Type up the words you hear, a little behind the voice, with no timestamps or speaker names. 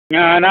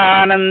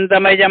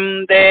ஞானானந்தமயம்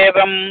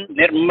தேவம்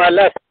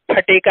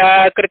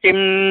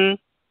நிர்மலஸ்பட்டிகாக்ருதிம்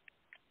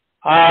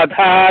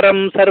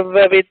ஆதாரம்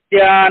சர்வ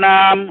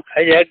வித்யானாம்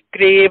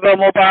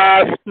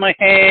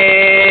ஹயக்ரீவமுபாஸ்மஹே.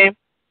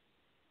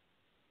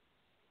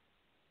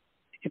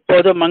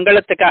 இப்போது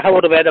மங்களத்துக்காக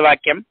ஒரு வேத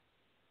வாக்கியம்.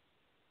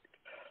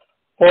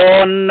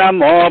 ஓம்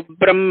நமோ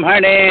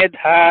பிரம்மணே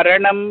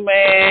தாரணம்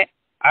மே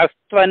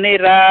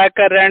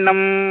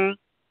அஸ்வநிராகரணம்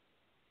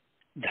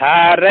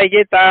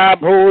தாரயிதா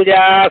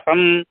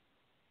பூஜாசம்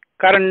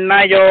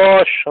கர்ணயோ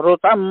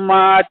ஸ்ருதம்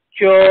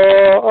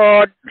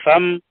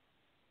மாச்யோத்ரம்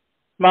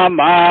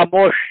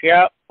மமாமுஷ்ய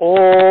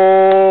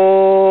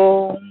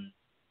ஓம்.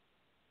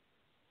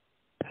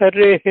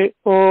 ஹரி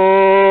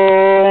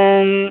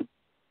ஓம்.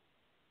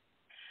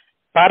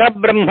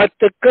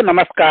 பரபிரம்மத்துக்கு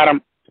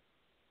நமஸ்காரம்.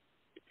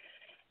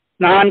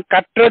 நான்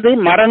கற்றது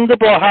மறந்து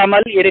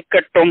போகாமல்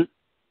இருக்கட்டும்,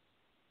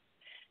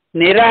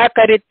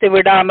 நிராகரித்து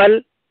விடாமல்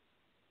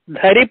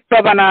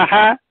தரிப்பவனாக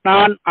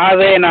நான்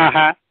ஆவேனாக.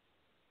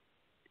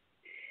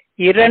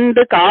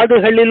 இரண்டு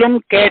காதுகளிலும்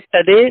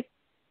கேட்டது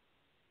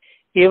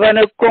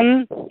இவனுக்கும்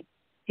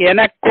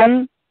எனக்கும்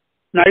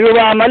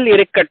நழுவாமல்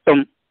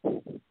இருக்கட்டும்.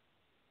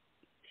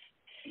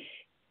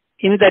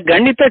 இந்த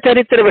கணித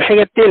சரித்திர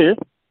விஷயத்தில்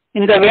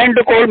இந்த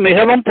வேண்டுகோள்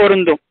மிகவும்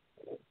பொருந்தும்.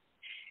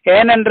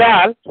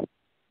 ஏனென்றால்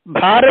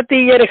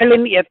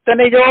பாரதீயர்களின்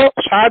எத்தனையோ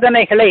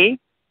சாதனைகளை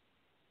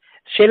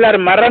சிலர்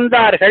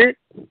மறந்தார்கள்,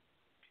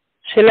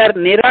 சிலர்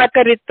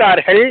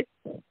நிராகரித்தார்கள்.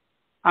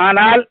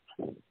 ஆனால்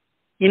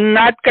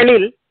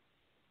இந்நாட்களில்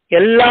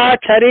எல்லா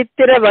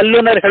சரித்திர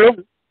வல்லுநர்களும்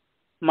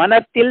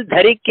மனத்தில்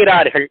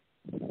தரிக்கிறார்கள்.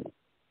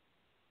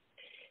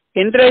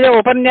 இன்றைய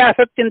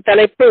உபன்யாசத்தின்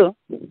தலைப்பு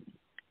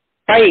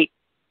பை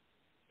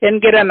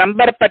என்கிற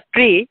நம்பர்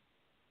பற்றி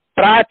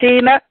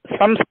பிராச்சீன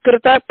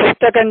சம்ஸ்கிருத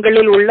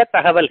புஸ்தகங்களில் உள்ள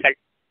தகவல்கள்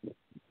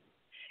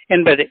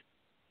என்பது.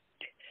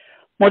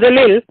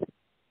 முதலில்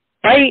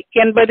பை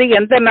என்பது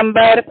எந்த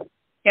நம்பர்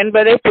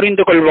என்பதை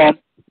புரிந்து கொள்வோம்.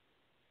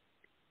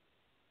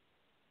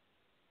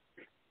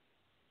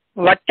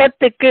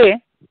 வட்டத்துக்கு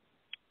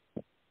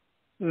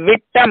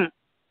விட்டம்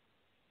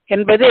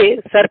என்பது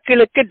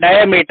சர்க்கிளுக்கு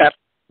டயமீட்டர்.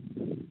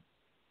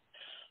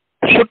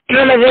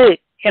 சுற்றளவு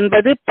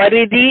என்பது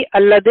பரிதி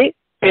அல்லது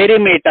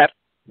பெரிமீட்டர்.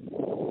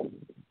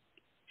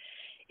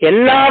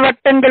 எல்லா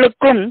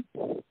வட்டங்களுக்கும்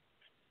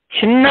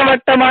சின்ன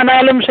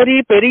வட்டமானாலும் சரி,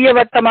 பெரிய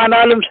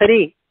வட்டமானாலும்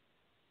சரி,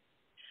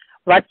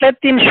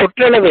 வட்டத்தின்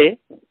சுற்றளவு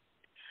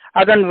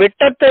அதன்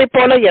விட்டத்தை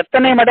போல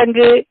எத்தனை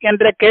மடங்கு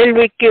என்ற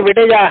கேள்விக்கு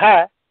விடையாக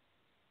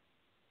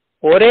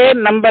ஒரே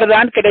நம்பர்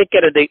தான்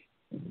கிடைக்கிறது.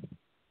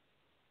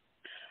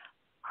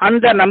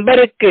 அந்த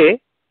நம்பருக்கு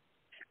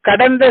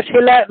கடந்த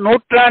சில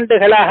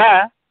நூற்றாண்டுகளாக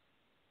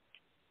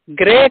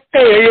கிரேக்க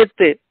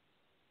எழுத்து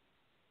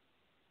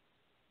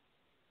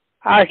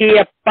ஆகிய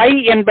பை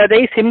என்பதை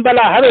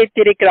சிம்பலாக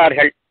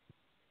வைத்திருக்கிறார்கள்.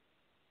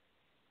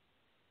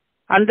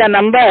 அந்த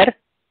நம்பர்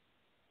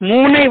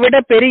 3 விட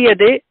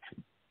பெரியது,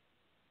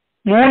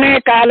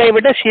 3/4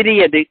 விட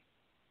சிறியது.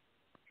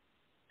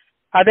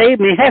 அதை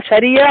மிக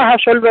சரியாக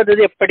சொல்வது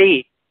எப்படி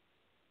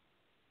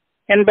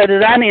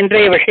என்பதுதான்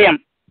இன்றைய விஷயம்.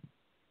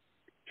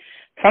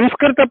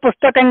 சம்ஸ்கிருத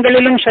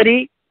புஸ்தகங்களிலும் சரி,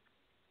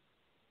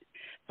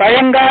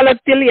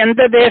 பழங்காலத்தில்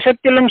எந்த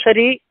தேசத்திலும்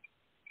சரி,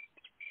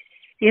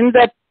 இந்த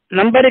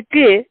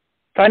நம்பருக்கு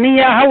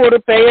தனியாக ஒரு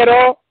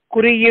பெயரோ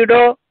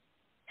குறியீடோ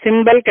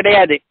சிம்பல்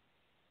கிடையாது.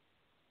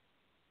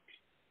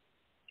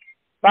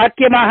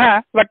 வாக்கியமாக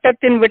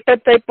வட்டத்தின்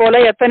விட்டத்தை போல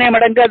எத்தனை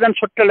மடங்கு அதன்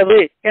சுற்றளவு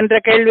என்ற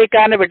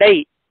கேள்விக்கான விடை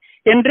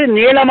என்று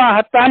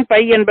நீளமாகத்தான்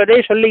பை என்பதை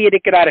சொல்லி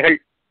இருக்கிறார்கள்.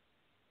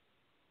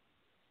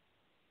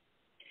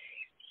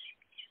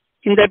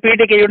 இந்த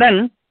பீடிகையுடன்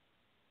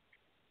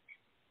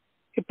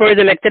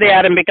இப்பொழுது லெக்சரை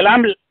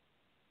ஆரம்பிக்கலாம்.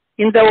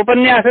 இந்த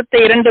உபன்யாசத்தை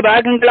 2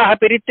 பாகங்களாக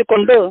பிரித்துக்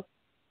கொண்டு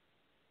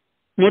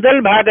முதல்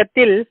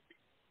பாகத்தில்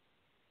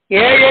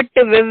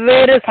 7-8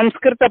 வெவ்வேறு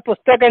சம்ஸ்கிருத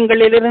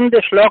புஸ்தகங்களிலிருந்து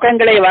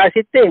ஸ்லோகங்களை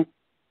வாசித்து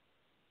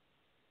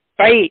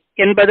பை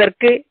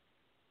என்பதற்கு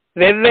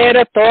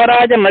வெவ்வேறு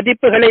தோராஜ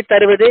மதிப்புகளை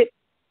தருவது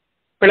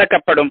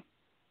விளக்கப்படும்.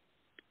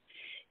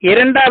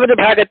 இரண்டாவது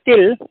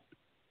பாகத்தில்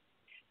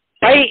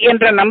பை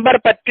என்ற நம்பர்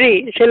பற்றி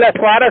சில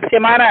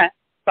சுவாரஸ்யமான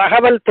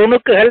தகவல்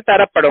துணுக்குகள்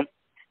தரப்படும்.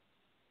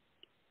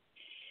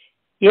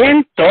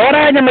 ஏன்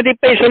தோராஜ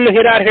மதிப்பை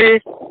சொல்லுகிறார்கள்?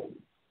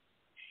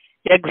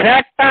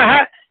 எக்ஸாக்டாக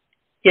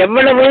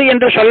எவ்வளவு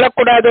என்று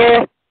சொல்லக்கூடாதோ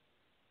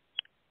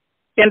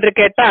என்று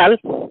கேட்டால்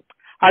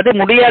அது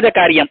முடியாத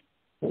காரியம்.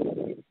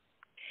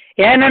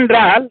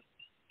 ஏனென்றால்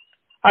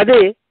அது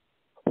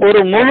ஒரு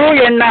முழு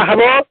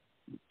எண்ணாகவோ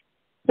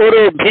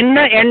ஒரு பின்ன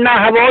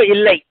எண்ணாகவோ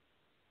இல்லை.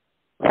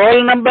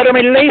 ஹோல் நம்பரும்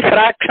இல்லை,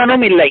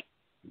 பிராக்ஷனும் இல்லை.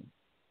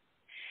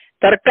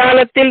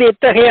 தற்காலத்தில்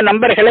இத்தகைய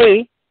நம்பர்களை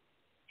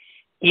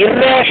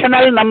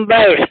இர்ரேஷனல்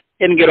நம்பர்ஸ்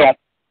என்கிறோம்.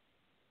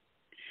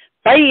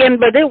 பை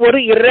என்பது ஒரு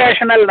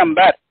இர்ரேஷனல்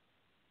நம்பர்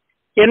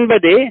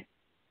என்பது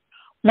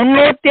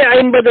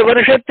 350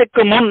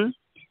 வருஷத்துக்கு முன்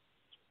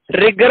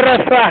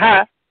ரிகரஸாக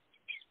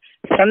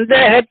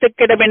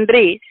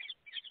சந்தேகத்துக்கிடமின்றி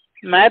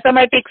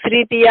மேத்தமேட்டிக்ஸ்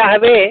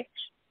ரீதியாகவே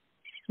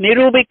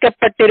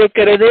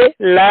நிரூபிக்கப்பட்டிருக்கிறது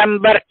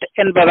லாம்பர்ட்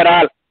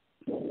என்பவரால்.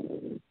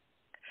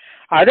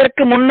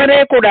 அதற்கு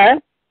முன்னரே கூட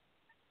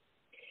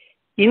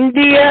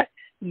இந்திய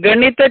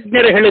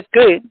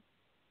கணிதஜர்களுக்கு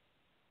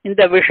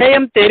இந்த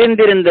விஷயம்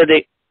தெரிந்திருந்தது.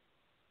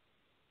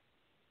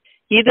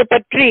 இது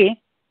பற்றி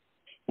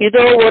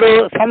இதோ ஒரு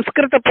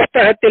சம்ஸ்கிருத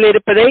புஸ்தகத்தில்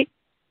இருப்பதை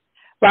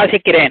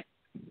வாசிக்கிறேன்.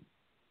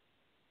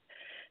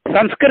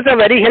 சம்ஸ்கிருத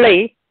வரிகளை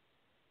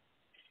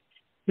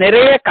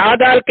நிறைய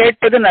காதால்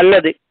கேட்பது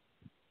நல்லது.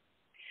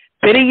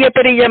 பெரிய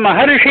பெரிய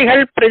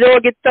மகர்ஷிகள்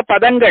பிரயோகித்த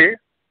பதங்கள்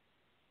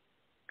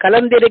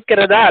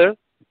கலந்திருக்கிறதால்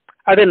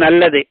அது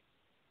நல்லது.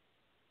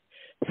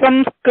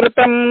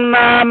 சம்ஸ்கிருதம்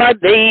நாம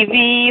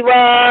தெய்வீ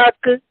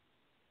வாக்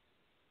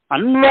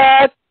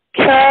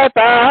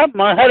அன்வாக்யாதா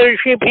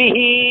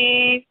மகர்ஷிபிஹி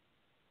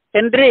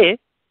என்று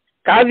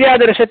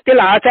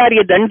காவ்யாதர்சத்தில்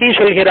ஆச்சாரிய தண்டி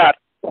சொல்கிறார்.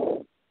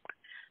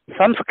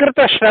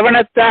 சம்ஸ்கிருத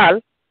ஸ்ரவணத்தால்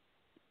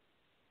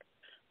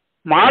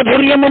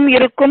மாதுரியமும்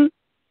இருக்கும்,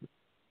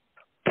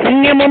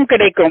 புண்ணியமும்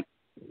கிடைக்கும்.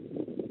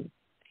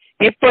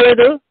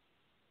 இப்பொழுது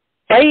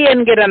பை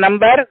என்கிற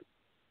நம்பர்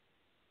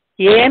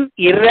ஏன்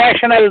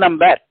இர்ரேஷனல்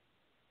நம்பர்?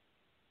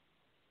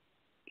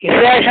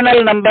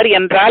 இர்ரேஷனல் நம்பர்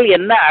என்றால்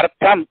என்ன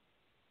அர்த்தம்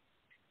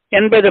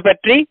என்பது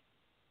பற்றி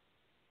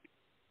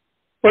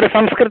ஒரு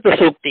சம்ஸ்கிருத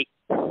சூக்தி.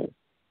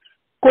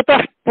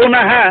 குதः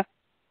புனः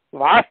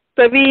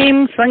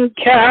வாஸ்தவீம்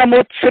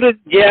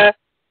சங்க்யாமுத்ஸ்ருஜ்ய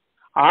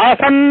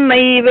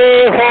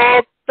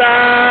ஆசன்னைவேஹோக்தா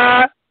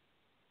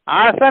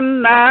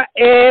ஆசன்னா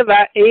ஏவ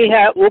இஹ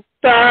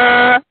உக்தா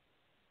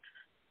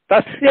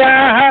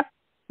தஸ்யாஹ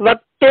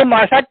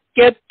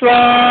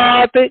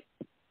வக்துமசக்யத்வாத்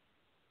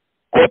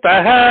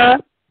குதः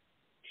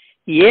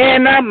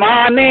ஏன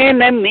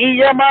மானேன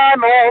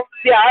மீயமானோ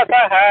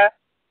வ்யாசः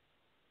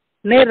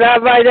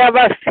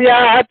நிரவயவः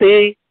ஸ்யாத்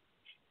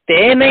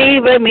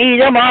தேனைவ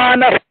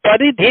மீயமானः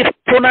பரிதிः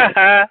புனः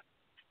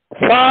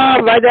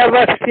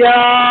சாவயவः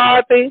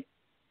ஸ்யாத்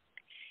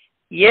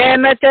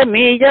ஏன ச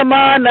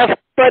மீயமானः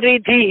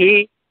பரிதிः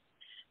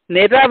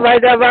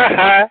நிரவயவः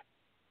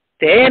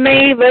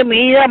தேனைவ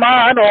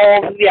மீயமானோ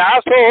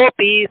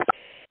வ்யாசோபி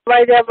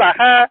சாவயவः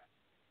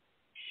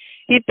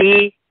இதி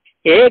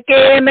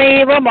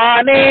ஏகேனைவ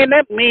மானேன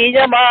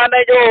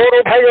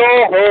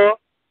மீயமானயோருபயோः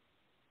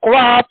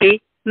क्वापि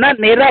न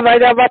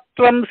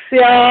निरवयवत्वं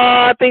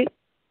स्यात्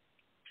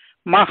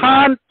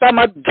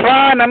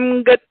महान्तमध्वानं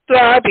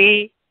गत्वापि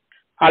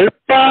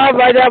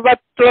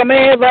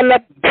अल्पावयवत्वमेव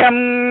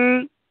लभ्यम्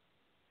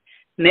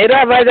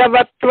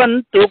निरवयवत्वं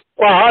तु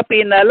क्वापि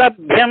न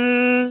लभ्यम्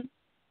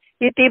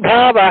इति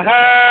भावः.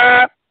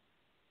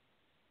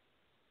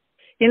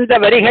 இந்த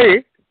வரிகள்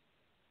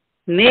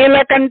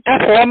நீலகண்ட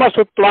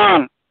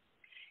சோமசுத்வான்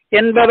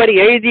என்பவர்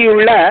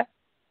எழுதியுள்ள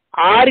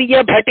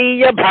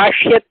ஆரியபட்டீய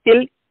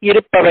பாஷ்யத்தில்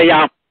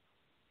இருப்பவையாம்.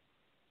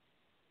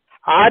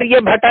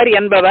 ஆரியபட்டர்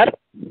என்பவர்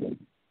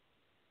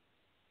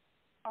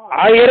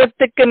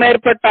 1000க்கு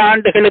மேற்பட்ட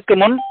ஆண்டுகளுக்கு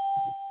முன்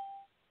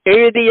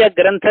எழுதிய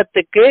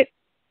கிரந்தத்துக்கு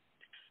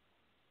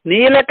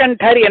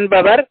நீலகண்டர்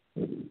என்பவர்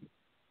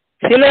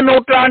சில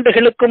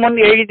நூற்றாண்டுகளுக்கு முன்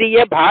எழுதிய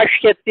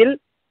பாஷ்யத்தில்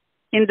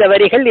இந்த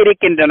வரிகள்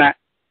இருக்கின்றன.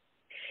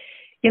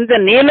 இந்த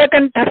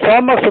நீலகண்ட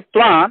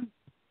சோமசுத்வான்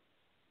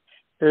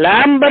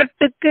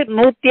லாம்பர்ட்டுக்கு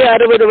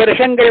 160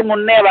 வருஷங்கள்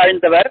முன்னே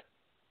வாழ்ந்தவர்.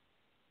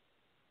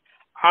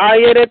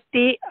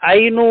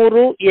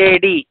 1500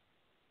 AD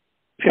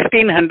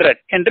 1500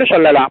 என்று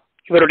சொல்லலாம்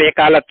இவருடைய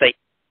காலத்தை.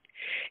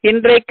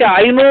 இன்றைக்கு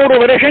 500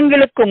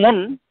 வருஷங்களுக்கு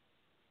முன்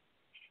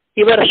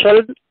இவர்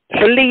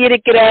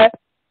சொல்லியிருக்கிற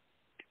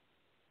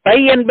பை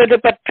என்பது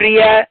பற்றிய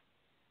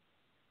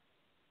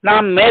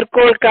நாம்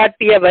மேற்கோள்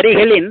காட்டிய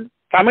வரிகளின்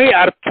தமிழ்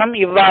அர்த்தம்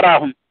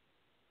இவ்வாறாகும்.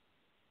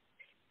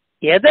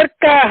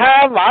 எதற்காக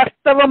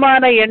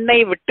வாஸ்தவமான எண்ணை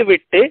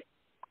விட்டுவிட்டு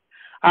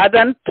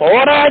அதன்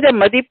தோராய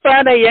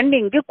மதிப்பான எண்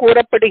இங்கு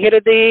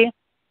கூறப்படுகிறது?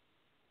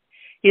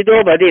 இதோ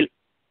பதில்.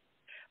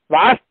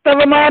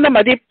 வாஸ்தவமான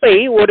மதிப்பை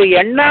ஒரு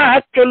எண்ணாக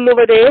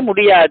சொல்லுவதே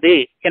முடியாது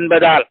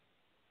என்பதால்.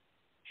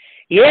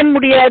 ஏன்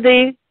முடியாது?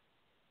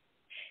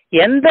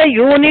 எந்த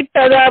யூனிட்,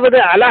 அதாவது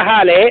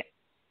அலகாலே,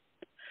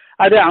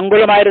 அது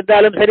அங்குலமா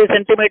இருந்தாலும் சரி,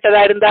 சென்டிமீட்டரா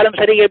இருந்தாலும்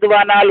சரி,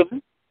 எதுவானாலும்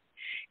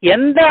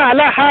எந்த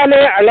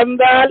அலகாலே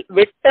அளந்தால்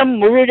விட்டம்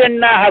முழு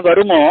எண்ணாக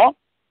வருமோ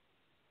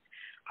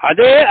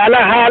அதே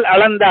அலகால்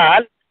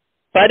அளந்தால்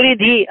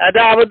பரிதி,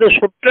 அதாவது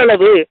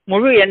சுற்றளவு,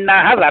 முழு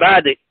எண்ணாக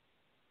வராது.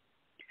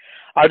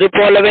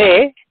 அதுபோலவே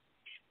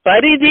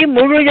பரிதி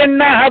முழு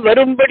எண்ணாக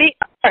வரும்படி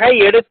அலகை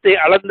எடுத்து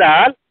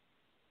அளந்தால்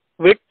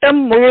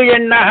விட்டம் முழு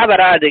எண்ணாக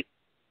வராது.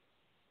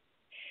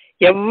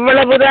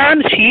 எவ்வளவுதான்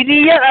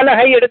சிறிய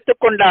அலகை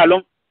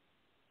எடுத்துக்கொண்டாலும்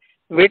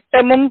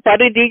விட்டமும்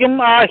பரிதியும்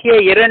ஆகிய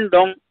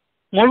இரண்டும்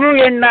முழு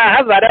எண்ணாக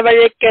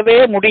வரவழைக்கவே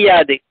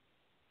முடியாது.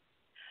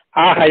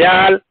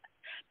 ஆகையால்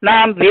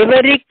நாம்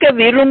விவரிக்க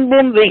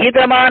விரும்பும்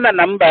விகிதமான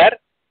நம்பர்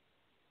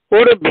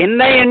ஒரு பின்ன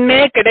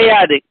எண்ணே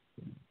கிடையாது,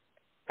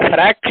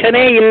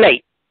 பிராக்ஷனே இல்லை.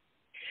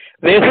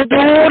 வெகு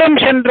தூரம்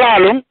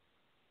சென்றாலும்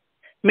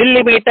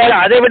மில்லிமீட்டர்,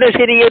 அதைவிட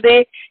சிறியது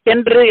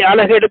என்று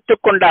அலகு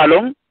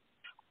எடுத்துக்கொண்டாலும்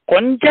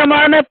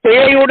கொஞ்சமான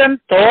பிழையுடன்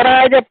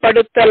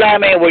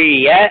தோராயப்படுத்தலாமே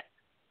ஒழிய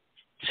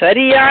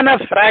சரியான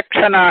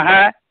பிராக்ஷனாக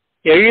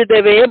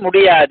எழுதவே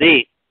முடியாது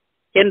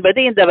என்பது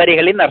இந்த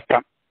வரிகளின்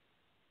அர்த்தம்.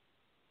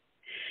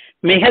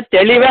 மிக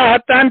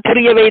தெளிவாகத்தான்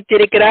புரிய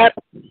வைத்திருக்கிறார்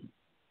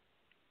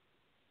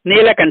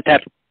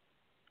நீலகண்டர்.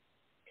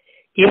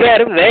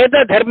 இவர் வேத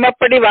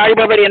தர்மப்படி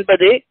வாழ்பவர்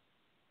என்பது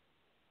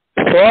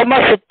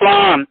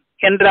சோமசுத்வான்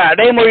என்ற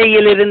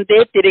அடைமொழியிலிருந்தே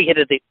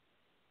தெரிகிறது.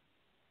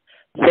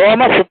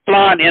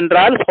 சோமசுத்வான்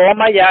என்றால்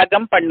சோம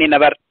யாகம்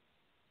பண்ணினவர்.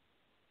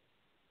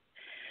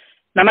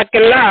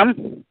 நமக்கெல்லாம்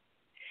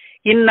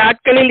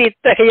இந்நாட்களில்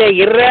இத்தகைய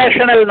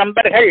இர்ரேஷனல்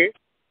நம்பர்கள்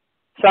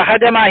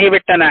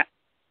சகஜமாகிவிட்டன.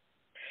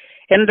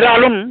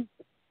 என்றாலும்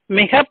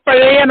மிக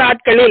பழைய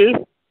நாட்களில்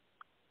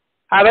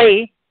அவை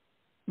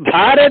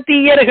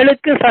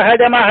பாரதீயர்களுக்கு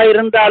சகஜமாக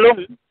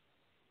இருந்தாலும்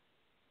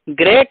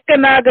கிரேக்க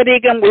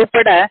நாகரிகம்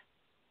உள்பட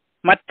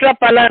மற்ற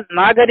பல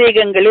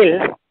நாகரிகங்களில்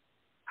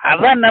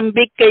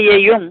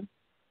அவநம்பிக்கையையும்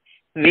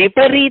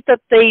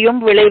விபரீதத்தையும்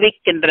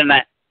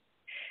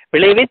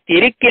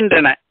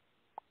விளைவித்திருக்கின்றன.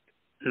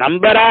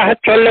 நம்பராக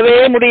சொல்லவே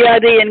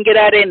முடியாது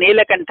என்கிறாரே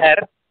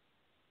நீலகண்டர்.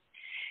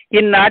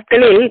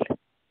 இந்நாட்களில்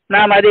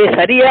நாம் அதை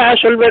சரியாக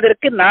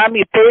சொல்வதற்கு நாம்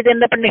இப்பொழுது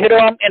என்ன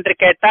பண்ணுகிறோம் என்று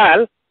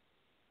கேட்டால்,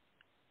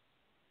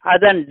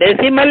 அதன்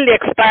டெசிமல்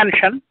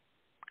எக்ஸ்பான்ஷன்,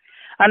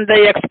 அந்த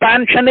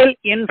எக்ஸ்பான்ஷனில்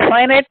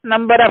இன்ஃபைனைட்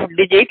நம்பர் ஆஃப்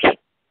டிஜிட்ஸ்,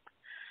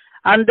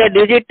 அந்த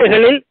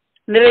டிஜிட்டுகளில்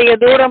நிறைய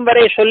தூரம்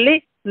வரை சொல்லி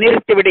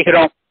நிறுத்தி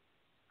விடுகிறோம்.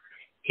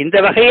 இந்த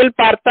வகையில்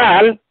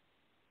பார்த்தால்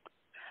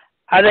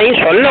அதை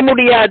சொல்ல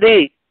முடியாது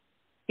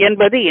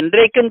என்பது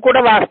இன்றைக்கும் கூட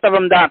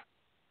வாஸ்தவம்தான்.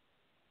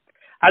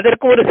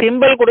 அதற்கு ஒரு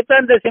சிம்பல் கொடுத்து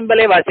அந்த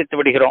சிம்பலை வாசித்து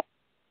விடுகிறோம்.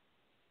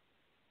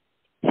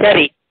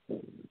 சரி,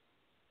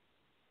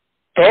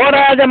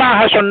 தோராயமாக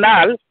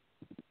சொன்னால்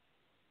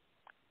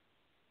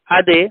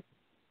அது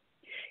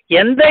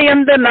எந்த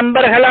எந்த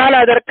நம்பர்களால்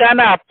அதற்கான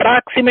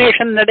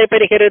அப்ராக்சிமேஷன்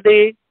நடைபெறுகிறது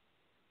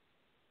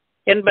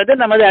என்பது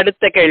நமது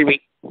அடுத்த கேள்வி.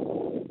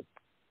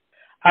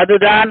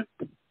 அதுதான்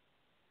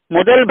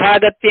முதல்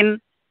பாகத்தின்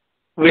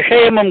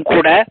விஷயமும்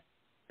கூட.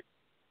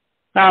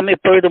 நாம்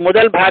இப்பொழுது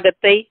முதல்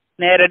பாகத்தை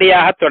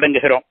நேரடியாக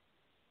தொடங்குகிறோம்.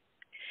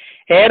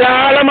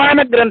 ஏராளமான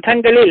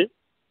கிரந்தங்களில்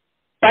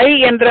பை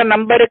என்ற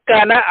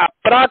நம்பருக்கான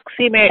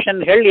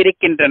அப்ராக்சிமேஷன்கள்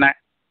இருக்கின்றன.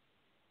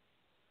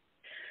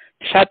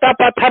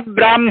 சதபத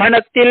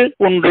பிராமணத்தில்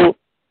உண்டு,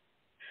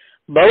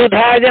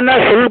 பௌதாயன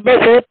சுல்ப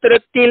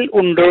சூத்திரத்தில்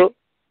உண்டு,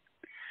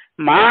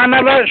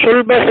 மானவ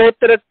சுல்ப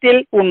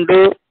சூத்திரத்தில்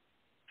உண்டு,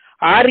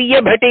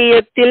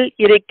 ஆரியபட்டீயத்தில்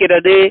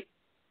இருக்கிறது,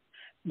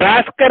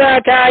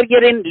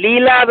 பாஸ்கராச்சாரியரின்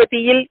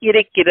லீலாவதியில்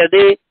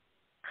இருக்கிறது,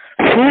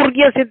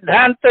 சூரிய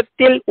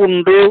சித்தாந்தத்தில்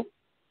உண்டு,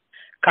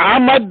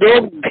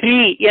 காமதோக்ரி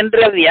என்ற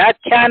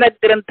வியாக்கியான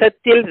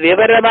கிரந்தத்தில்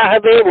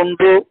விவரமாகவே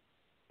உண்டு,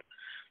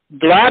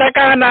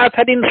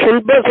 துவாரகாநாதரின்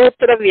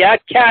சுல்பசூத்திர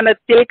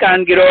வியாக்கியானத்தில்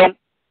காண்கிறோம்,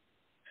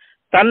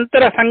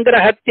 தந்திர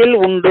சங்கிரகத்தில்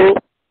உண்டு,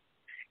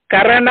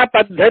 கரண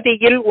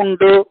பத்ததியில்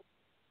உண்டு,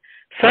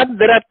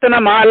 சத்ரத்ன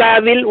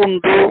மாலாவில்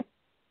உண்டு,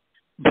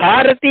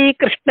 பாரதி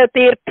கிருஷ்ண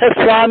தீர்த்த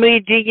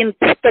சுவாமிஜியின்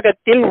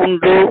புஸ்தகத்தில்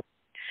உண்டு.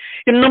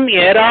 இன்னும்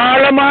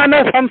ஏராளமான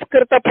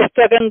சம்ஸ்கிருத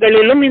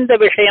புஸ்தகங்களிலும் இந்த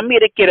விஷயம்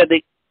இருக்கிறது.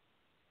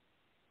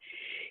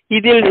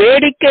 இதில்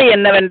வேடிக்கை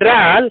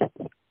என்னவென்றால்,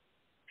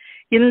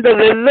 இந்த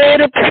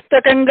வெவ்வேறு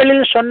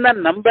புஸ்தகங்களில் சொன்ன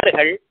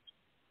நம்பர்கள்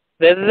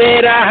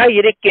வெவ்வேறாக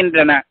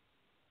இருக்கின்றன.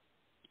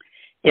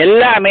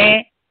 எல்லாமே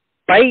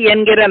பை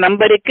என்கிற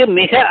நம்பருக்கு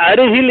மிக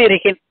அருகில்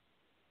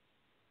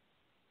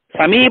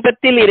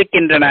சமீபத்தில்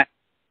இருக்கின்றன.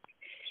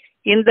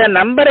 இந்த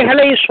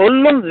நம்பர்களை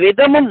சொல்லும்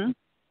விதமும்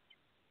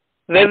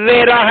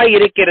வெவ்வேறாக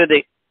இருக்கிறது.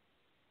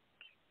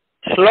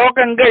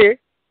 ஸ்லோகங்கள்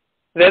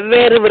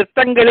வெவ்வேறு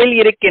விருத்தங்களில்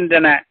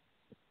இருக்கின்றன.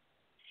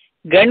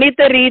 கணித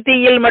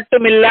ரீதியில்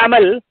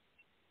மட்டுமில்லாமல்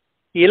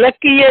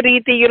இலக்கிய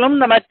ரீதியிலும்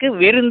நமக்கு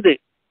விருந்து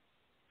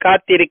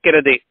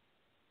காத்திருக்கிறது.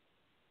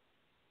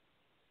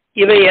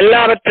 இவை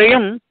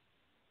எல்லாவற்றையும்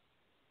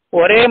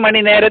ஒரே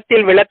மணி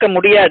நேரத்தில் விளக்க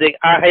முடியாது.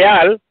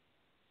 ஆகையால்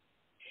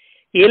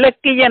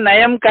இலக்கிய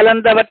நயம்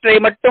கலந்தவற்றை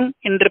மட்டும்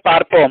இன்று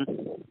பார்ப்போம்.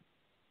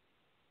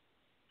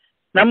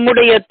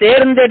 நம்முடைய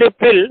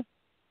தேர்ந்தெடுப்பில்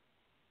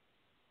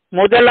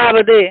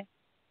முதலாவது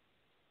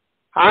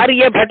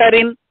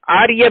ஆரியபட்டரின்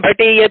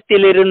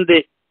ஆரியபட்டீயத்திலிருந்து.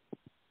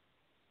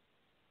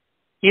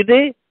 இது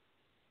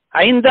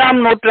 5ஆம்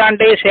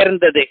நூற்றாண்டை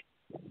சேர்ந்தது.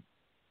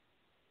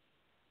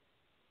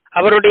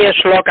 அவருடைய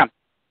ஸ்லோகம்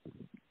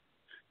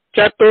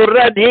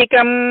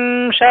சதுரதிகம்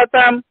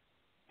சதம்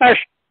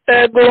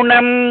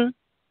அஷ்டகுணம்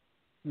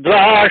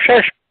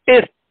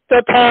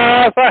द्वाषष्टिस्तथा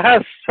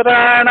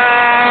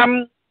सहस्राणाम्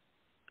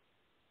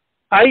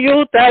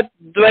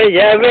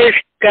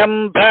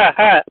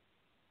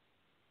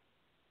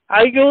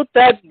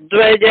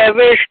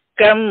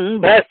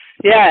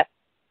अयुतद्वयविष्कम्भस्य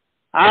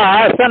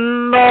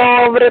आसन्नो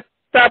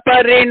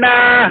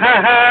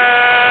वृत्तपरिणाहः.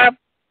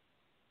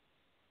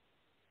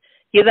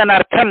 இதன்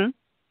அர்த்தம்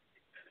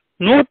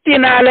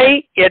 104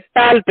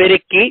 8ஆல்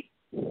பெருக்கி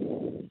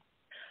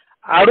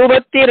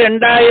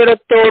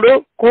 62,000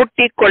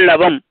 கூட்டிக்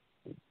கொள்ளவும்.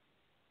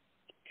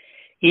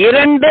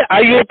 2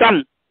 அயுதம்,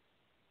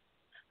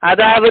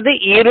 அதாவது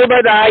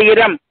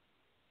 20,000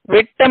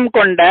 விட்டம்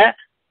கொண்ட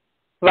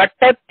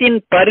வட்டத்தின்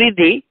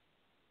பரிதி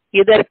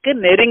இதற்கு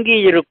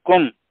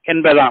நெருங்கியிருக்கும்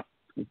என்பதாம்.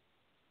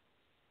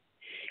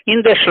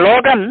 இந்த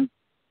ஸ்லோகம்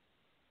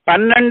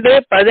 12,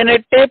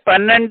 18,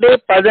 12,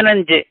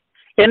 15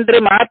 என்று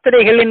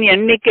மாத்திரைகளின்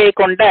எண்ணிக்கை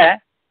கொண்ட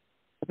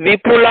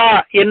விபுலா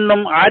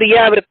என்னும்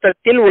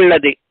ஆர்யாவிருத்தத்தில்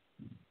உள்ளது.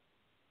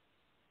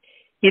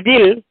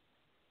 இதில்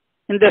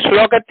இந்த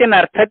ஸ்லோகத்தின்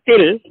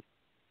அர்த்தத்தில்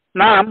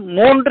நாம்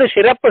 3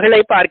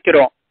 சிறப்புகளை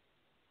பார்க்கிறோம்.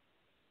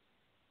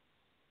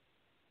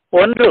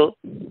 ஒன்று,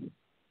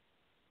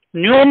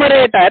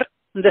 நியூமரேட்டர்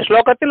இந்த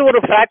ஸ்லோகத்தில் ஒரு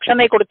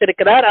பிராக்ஷனை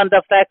கொடுத்திருக்கிறார். அந்த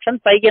பிராக்ஷன்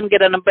 5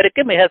 என்கிற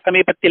நம்பருக்கு மிக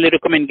சமீபத்தில்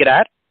இருக்கும்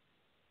என்கிறார்.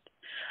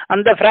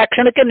 அந்த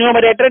பிராக்ஷனுக்கு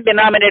நியூமரேட்டர்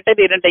டினாமினேட்டர்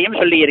இரண்டையும்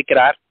சொல்லி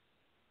இருக்கிறார்.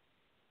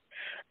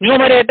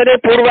 நியூமரேட்டரை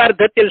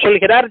பூர்வார்த்தத்தில்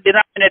சொல்கிறார்,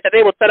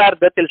 டினாமினேட்டரை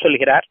உத்தரார்த்தத்தில்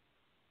சொல்கிறார்.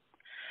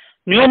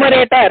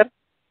 நியூமரேட்டர்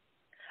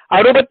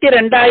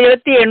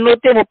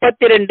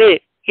 62,832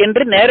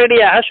 என்று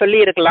நேரடியாக சொல்லி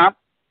இருக்கலாம்.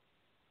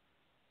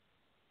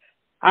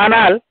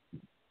 ஆனால்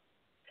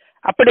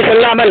அப்படி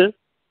சொல்லாமல்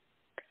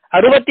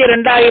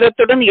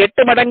 62,000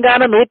 8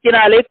 மடங்கான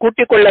 104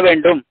 கூட்டிக் கொள்ள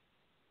வேண்டும்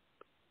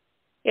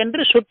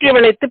என்று சுற்றி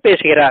வளைத்து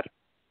பேசுகிறார்.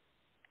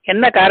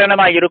 என்ன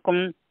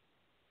காரணமாயிருக்கும்?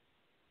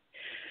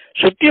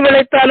 சுற்றி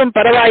வளைத்தாலும்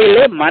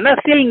பரவாயில்லை,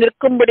 மனசில்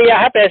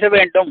நிற்கும்படியாக பேச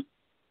வேண்டும்,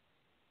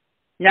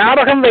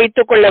 ஞாபகம்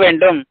வைத்துக் கொள்ள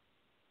வேண்டும்.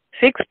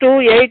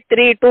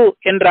 62832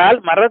 என்றால்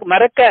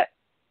மறக்க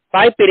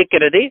வாய்ப்பு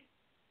இருக்கிறது.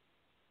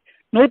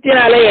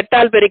 104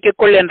 8ஆல் பெருக்கிக்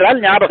கொள் என்றால்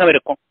ஞாபகம்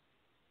இருக்கும்.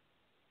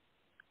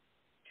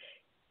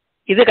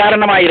 இது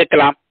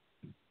காரணமாயிருக்கலாம்.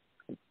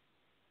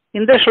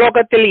 இந்த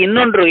ஸ்லோகத்தில்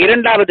இன்னொன்று,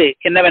 இரண்டாவது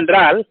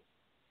என்னவென்றால்,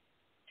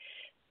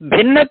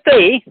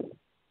 பின்னத்தை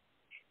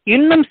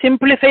இன்னும்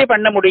சிம்பிளிஃபை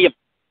பண்ண முடியும்.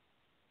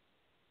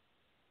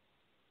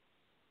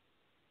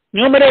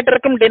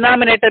 நியூமரேட்டருக்கும்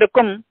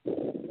டினாமினேட்டருக்கும்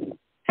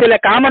சில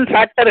காமன்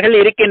ஃபேக்டர்கள்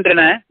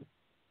இருக்கின்றன.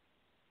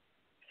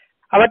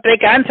 அவற்றை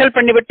கேன்சல்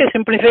பண்ணிவிட்டு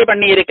சிம்பிளிஃபை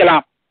பண்ணி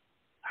இருக்கலாம்.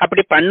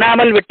 அப்படி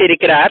பண்ணாமல் விட்டு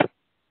இருக்கிறார்.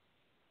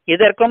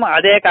 இதற்கும்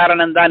அதே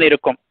காரணம்தான்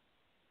இருக்கும்.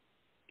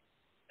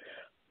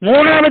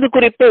 மூணாவது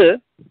குறிப்பு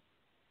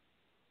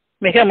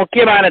மிக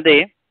முக்கியமானது.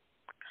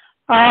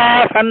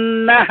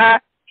 ஆசன்னஹ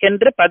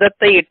என்று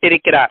பதத்தை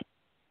இட்டிருக்கிறார்.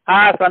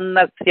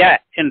 ஆசன்னஸ்ய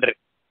என்று.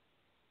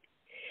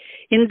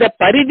 இந்த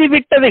பரிதி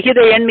விட்ட விகித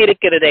எண்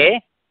இருக்கிறதே,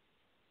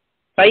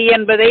 பை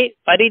என்பதை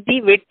பரிதி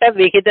விட்ட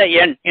விகித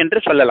எண் என்று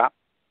சொல்லலாம்.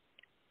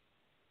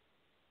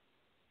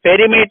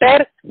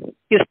 Perimeter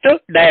is to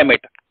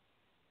diameter.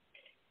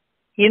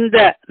 இந்த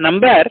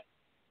நம்பர்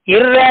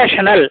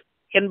இர்ரேஷனல்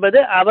என்பது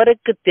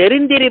அவருக்கு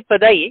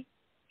தெரிந்திருப்பதை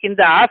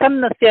இந்த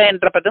ஆசன்னஸ்ய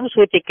என்ற பதம்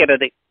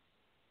சூಚಿக்கிறது.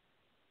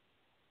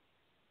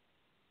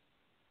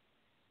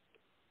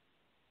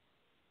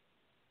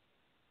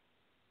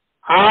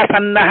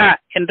 ஆசன்னஹ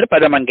என்று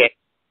பதம் அங்கே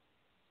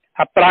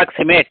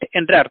அப்ராக்சிமேட்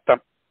என்று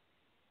அர்த்தம்.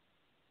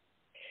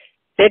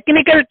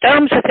 டெக்னிக்கல்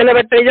டேர்ம்ஸ்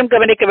சிலவற்றையும்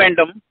கவனிக்க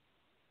வேண்டும்.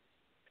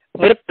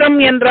 விருத்தம்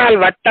என்றால்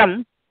வட்டம்,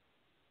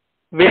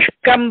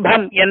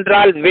 விஷ்கம்பம்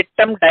என்றால்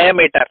விட்டம்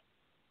டயமீட்டர்,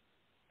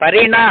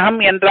 பரிணாகம்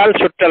என்றால்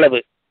சுற்றளவு.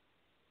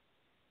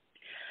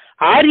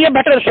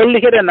 ஆரியபட்டர்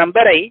சொல்லுகிற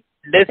நம்பரை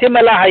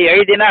டெசிமலாக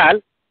எழுதினால்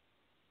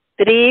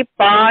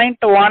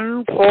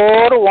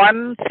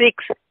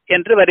 3.1416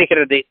 என்று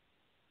வருகிறது.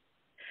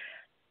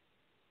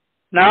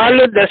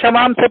 4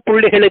 தசமாம்ச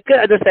புள்ளிகளுக்கு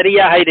அது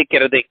சரியாக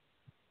இருக்கிறது.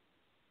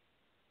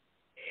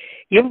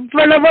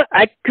 இவ்வளவு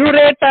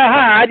அக்யூரேட்டாக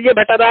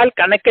ஆரியபட்டரால்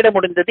கணக்கிட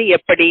முடிந்தது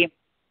எப்படி?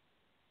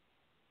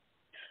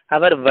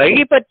 அவர்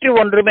வழி பற்றி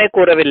ஒன்றுமே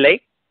கூறவில்லை.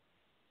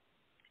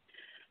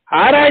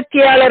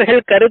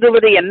 ஆராய்ச்சியாளர்கள்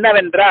கருதுவது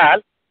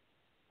என்னவென்றால்,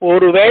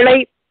 ஒருவேளை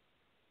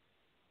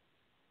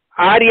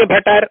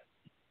ஆரியபட்டர்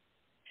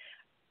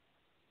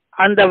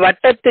அந்த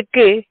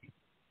வட்டத்துக்கு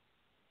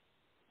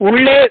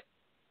உள்ளே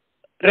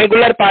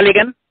ரெகுலர்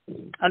பாலிகன்,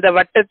 அந்த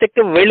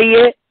வட்டத்துக்கு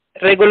வெளியே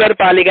ரெகுலர்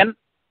பாலிகன்,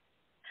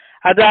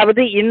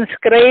 அதாவது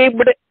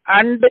இன்ஸ்கிரைப்டு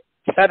அண்ட்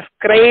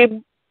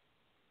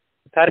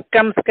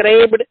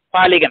சர்க்கம்ஸ்கிரைப்டு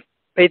பாலிகன்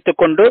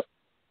வைத்துக்கொண்டு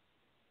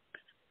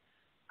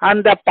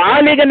அந்த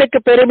பாலிகனுக்கு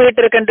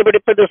பெருமீட்டர்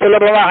கண்டுபிடிப்பது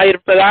சுலபமாக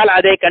இருப்பதால்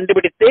அதை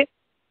கண்டுபிடித்து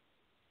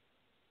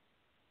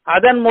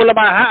அதன்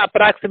மூலமாக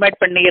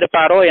அப்ராக்சிமேட் பண்ணி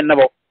இருப்பாரோ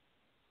என்னவோ.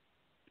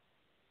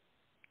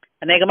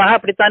 அநேகமாக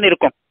அப்படித்தான்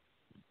இருக்கும்.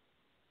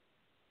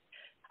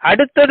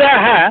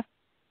 அடுத்ததாக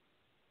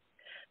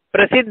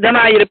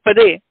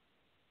பிரசித்தமாயிருப்பது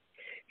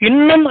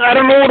இன்னும்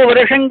 600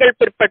 வருஷங்கள்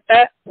பிற்பட்ட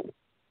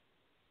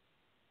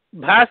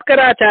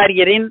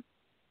பாஸ்கராச்சாரியரின்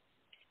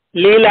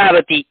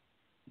லீலாவதி.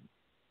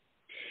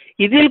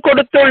 இதில்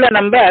கொடுத்துள்ள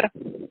நம்பர்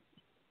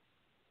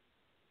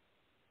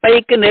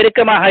பைக்கு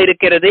நெருக்கமாக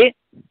இருக்கிறது.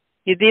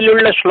 இதில்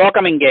உள்ள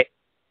ஸ்லோகம் இங்கே.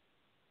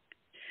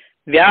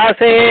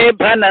 வியாசே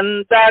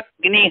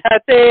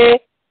பனந்தாக்னிஹதே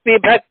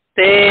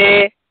விபக்தே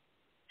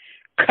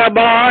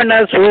கபாண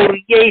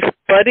சூர்யை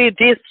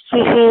பரிதி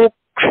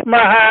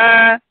சுசூக்ஷ்மஹ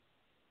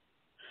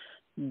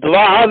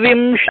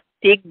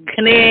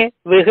द्वाविंशतिघ्ने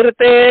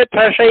विहृते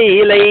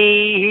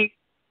शैलैः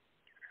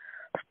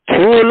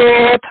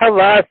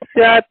स्थूलोऽथवा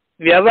स्यात्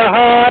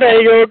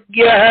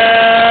व्यवहारयोग्यः.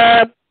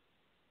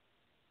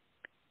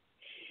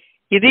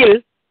 இதில்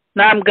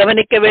நாம்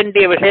கவனிக்க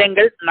வேண்டிய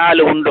விஷயங்கள்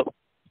 4 உண்டு.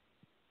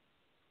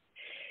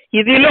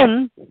 இதிலும்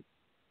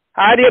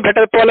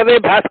ஆரியபட்டர் போலவே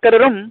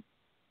பாஸ்கரரும்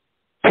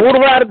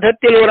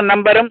பூர்வார்த்தத்தில் ஒரு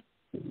நம்பரும்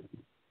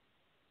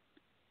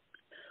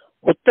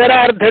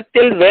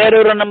உத்தரார்த்தத்தில்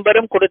வேறொரு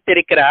நம்பரும்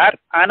கொடுத்திருக்கிறார்.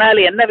 ஆனால்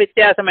என்ன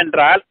வித்தியாசம்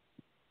என்றால்,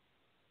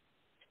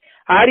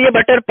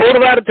 ஆரியபட்டர்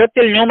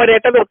பூர்வார்த்தத்தில்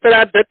நியூமரேட்டர்,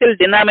 உத்தரார்த்தத்தில்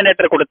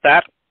டினாமினேட்டர்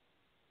கொடுத்தார்.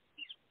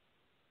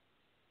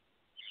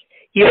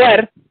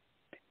 இவர்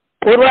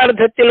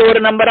பூர்வார்த்தத்தில் ஒரு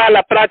நம்பரால்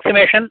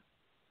அப்ராக்சிமேஷன்,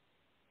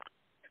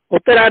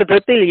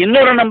 உத்தரார்த்தத்தில்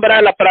இன்னொரு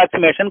நம்பரால்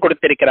அப்ராக்சிமேஷன்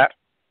கொடுத்திருக்கிறார்.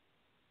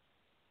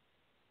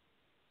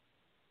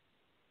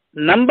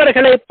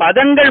 நம்பர்களை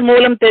பதங்கள்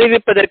மூலம்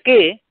தெரிவிப்பதற்கு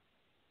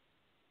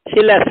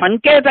சில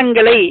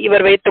சங்கேதங்களை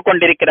இவர் வைத்துக்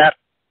கொண்டிருக்கிறார்.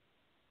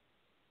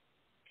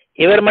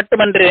 இவர்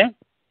மட்டுமன்று,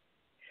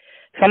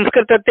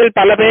 சம்ஸ்கிருதத்தில்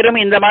பல பேரும்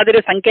இந்த மாதிரி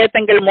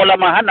சங்கேதங்கள்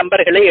மூலமாக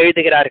நம்பர்களை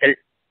எழுதுகிறார்கள்.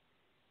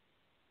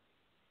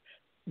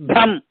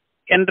 பம்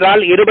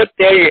என்றால்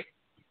 27,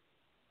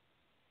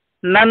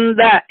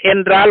 நந்த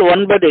என்றால்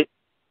 9,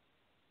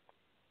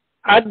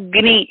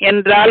 அக்னி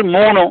என்றால்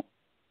 3,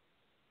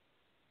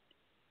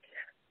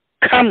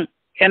 கம்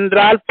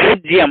என்றால்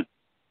 0,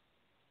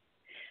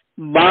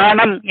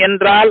 பானம்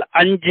என்றால்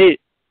 5,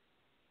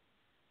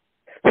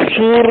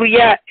 சூர்ய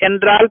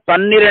என்றால்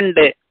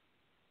 12,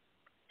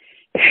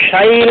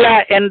 ஷைல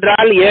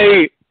என்றால்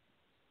 7.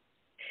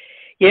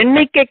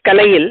 எண்ணிக்கை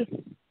கலையில்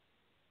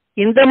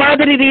இந்த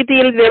மாதிரி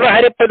ரீதியில்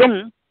விவகரிப்பதும்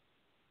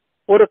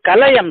ஒரு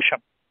கலை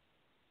அம்சம்.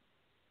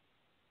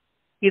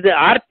 இது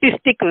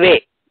ஆர்டிஸ்டிக் வே.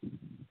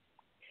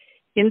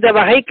 இந்த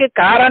வகைக்கு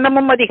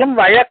காரணமும் அதிகம்,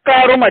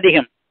 வழக்காரும்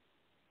அதிகம்.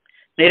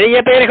 நிறைய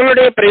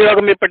பேர்களுடைய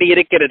பிரயோகம் இப்படி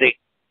இருக்கிறது.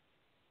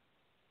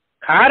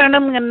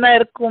 காரணம் என்ன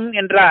இருக்கும்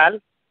என்றால்,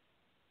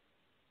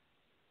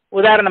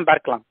 உதாரணம்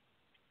பார்க்கலாம்.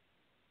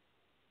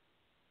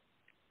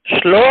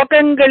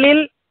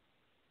 ஸ்லோகங்களில்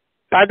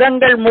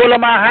பதங்கள்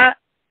மூலமாக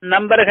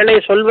நம்பர்களை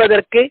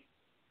சொல்வதற்கு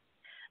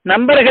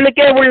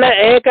நம்பர்களுக்கே உள்ள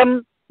ஏகம்,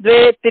 த்வே,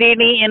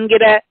 த்ரீணி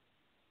என்கிற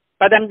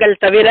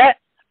பதங்கள் தவிர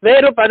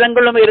வேறு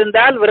பதங்களும்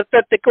இருந்தால்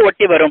விருத்தத்துக்கு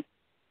ஒட்டி வரும்.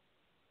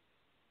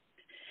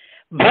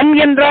 பம்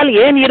என்றால்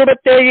ஏன்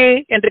 27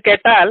 என்று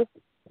கேட்டால்,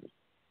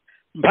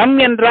 பம்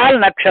என்றால்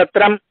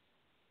நட்சத்திரம்.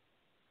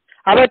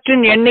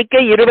 அவற்றின்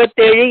எண்ணிக்கை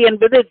 27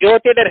 என்பது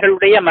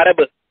ஜோதிடர்களுடைய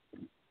மரபு.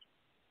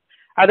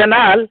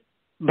 அதனால்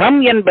பம்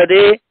என்பது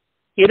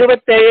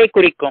 27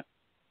 குறிக்கும்.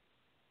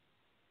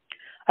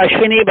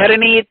 அஸ்வினி,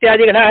 பரணி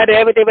இத்தியாதிகளாக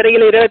ரேவதி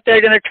வரையில்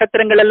 27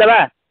 நட்சத்திரங்கள்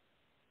அல்லவா?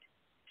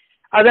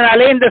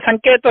 அதனாலே இந்த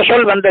சங்கேத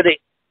சொல் வந்தது.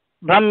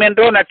 பம்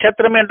என்றோ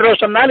நட்சத்திரம் என்றோ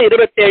சொன்னால்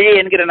 27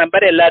 என்கிற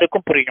நம்பர்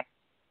எல்லாருக்கும் புரியும்.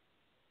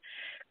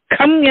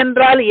 கம்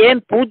என்றால்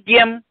ஏன்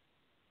 0?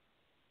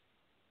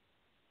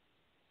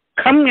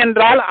 கம்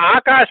என்றால்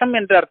ஆகாசம்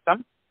என்ற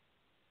அர்த்தம்.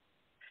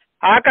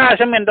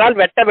 ஆகாசம் என்றால்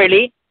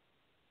வெட்டவெளி,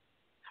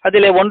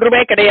 அதிலே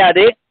ஒன்றுமே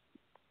கிடையாது.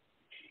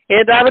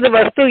 ஏதாவது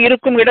வஸ்து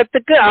இருக்கும்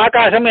இடத்துக்கு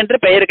ஆகாசம் என்று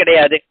பெயர்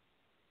கிடையாது.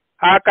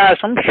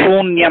 ஆகாசம்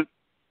சூன்யம்.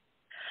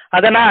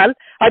 அதனால்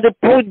அது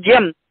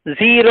 0,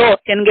 0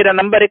 என்கிற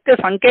நம்பருக்கு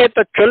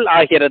சங்கேத சொல்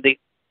ஆகிறது.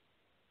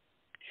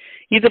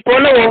 இது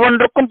போல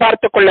ஒவ்வொன்றுக்கும்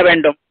பார்த்துக் கொள்ள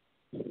வேண்டும்.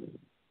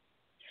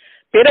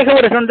 பிறகு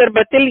ஒரு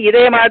சந்தர்ப்பத்தில்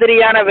இதே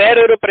மாதிரியான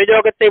வேறொரு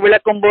பிரயோகத்தை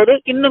விளக்கும் போது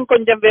இன்னும்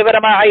கொஞ்சம்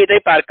விவரமாக இதை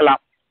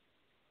பார்க்கலாம்.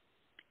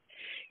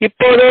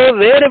 இப்போது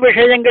வேறு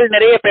விஷயங்கள்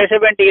நிறைய பேச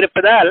வேண்டி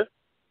இருப்பதால்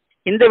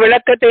இந்த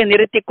விளக்கத்தை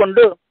நிறுத்திக்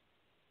கொண்டு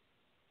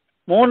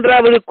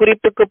 3வது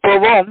குறிப்புக்கு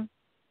போவோம்.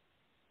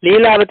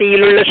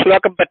 லீலாவதியில் உள்ள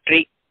ஸ்லோகம்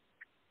பற்றி.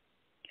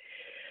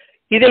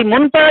 இதில்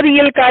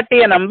முன்பாதியில்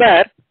காட்டிய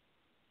நம்பர்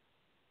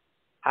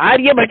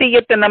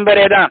ஆரியபட்டியத்த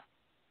நம்பரே தான்.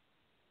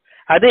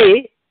 அது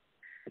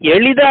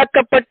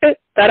எளிதாக்கப்பட்டு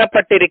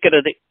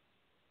தரப்பட்டிருக்கிறது.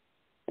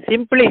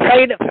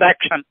 Simplified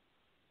fraction.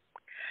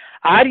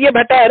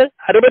 ஆரியபட்டர்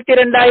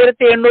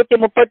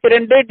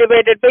 62,832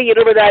 டிவைடட் பை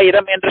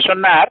 20,000 என்று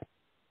சொன்னார்.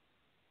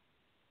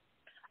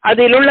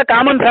 அதில் உள்ள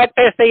காமன்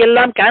ஃபேக்டர்ஸை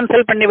எல்லாம்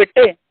கேன்சல்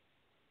பண்ணிவிட்டு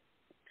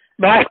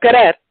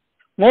பாஸ்கரர்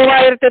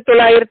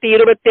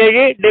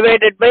 3,927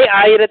 டிவைடட் பை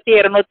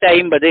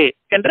 1,250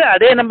 என்று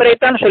அதே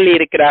நம்பரைத்தான் சொல்லி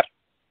இருக்கிறார்.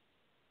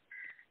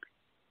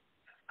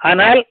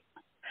 ஆனால்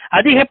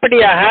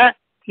அதிகப்படியாக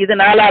இது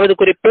 4வது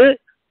குறிப்பு.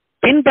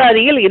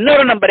 பின்பாதியில்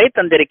இன்னொரு நம்பரை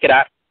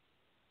தந்திருக்கிறார்.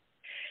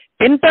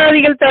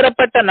 பின்பாதியில்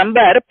தரப்பட்ட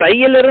நம்பர்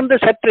பையிலிருந்து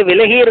சற்று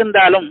விலகி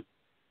இருந்தாலும்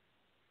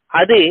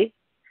அது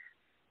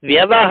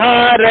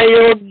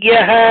வியவஹாரயோக்ய,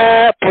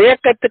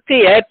 புழக்கத்துக்கு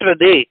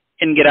ஏற்றது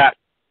என்கிறார்.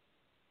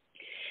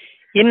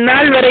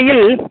 இந்நாள்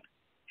வரையில்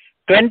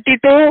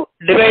 22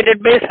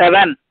 டிவைடட் பை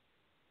 7,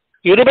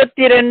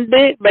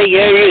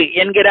 22/7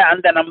 என்கிற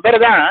அந்த நம்பர்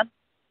தான்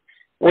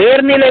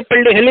உயர்நிலை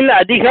பள்ளிகளில்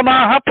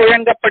அதிகமாக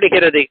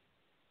புழங்கப்படுகிறது.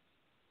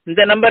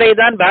 இந்த நம்பரை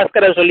தான்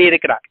பாஸ்கரர் சொல்லி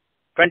இருக்கிறார்,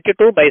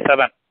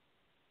 22/7.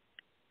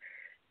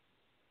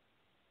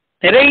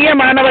 நிறைய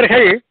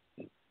மாணவர்கள்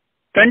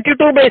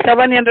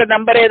 22/7 என்ற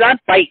நம்பரை தான்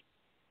பை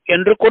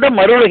என்று கூட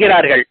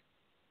மருளுகிறார்கள்.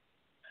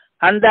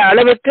 அந்த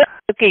அளவுக்கு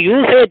அதுக்கு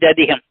யூசேஜ்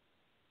அதிகம்.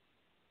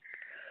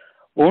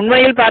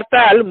 உண்மையில்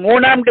பார்த்தால்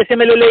 3ஆம்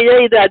டெசிமலிலேயே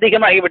இது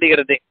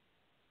அதிகமாகிவிடுகிறது.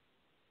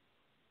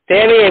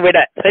 தேவையை விட,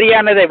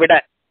 சரியானதை விட.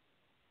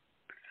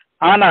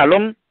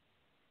 ஆனாலும்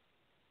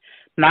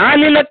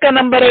 4 இலக்க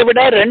நம்பரை விட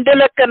 2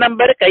 இலக்க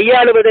நம்பர்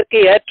கையாளுவதற்கு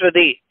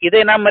ஏற்றது.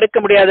 இதை நாம் மறுக்க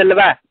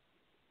முடியாதல்லவா?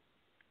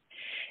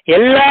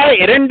 எல்லா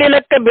 2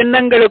 இலக்க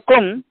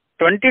பின்னங்களுக்கும்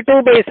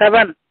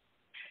 22/7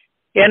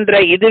 என்ற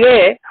இதுவே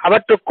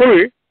அவற்றுக்குள்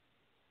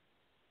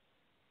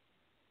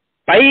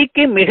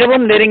பைக்கு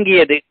மிகவும்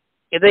நெருங்கியது.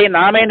 இதை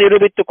நாமே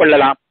நிரூபித்துக்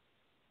கொள்ளலாம்.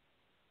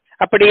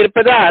 அப்படி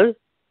இருப்பதால்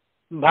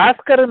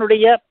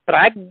பாஸ்கரனுடைய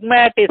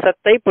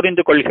பிராக்மேட்டிசத்தை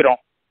புரிந்து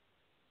கொள்கிறோம்.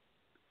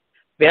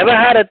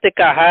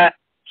 விவகாரத்துக்காக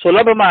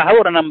சுலபமாக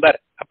ஒரு நம்பர்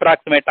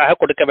அப்ராக்சிமேட்டாக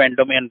கொடுக்க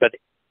வேண்டும் என்பது.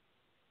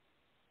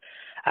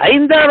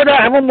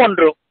 5வதாகவும்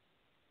ஒன்று.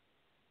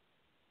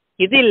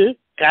 இதில்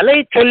கலை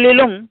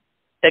சொல்லிலும்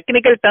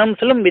டெக்னிக்கல்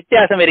டேர்ம்ஸிலும்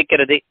வித்தியாசம்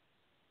இருக்கிறது.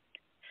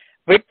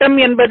 விட்டம்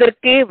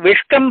என்பதற்கு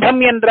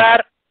விஷ்கம்பம்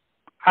என்றார்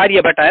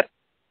ஆரியபட்டர்.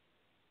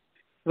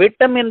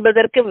 விட்டம்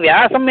என்பதற்கு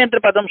வியாசம் என்று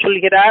பதம்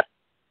சொல்கிறார்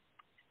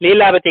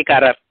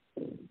லீலாவதிக்காரர்.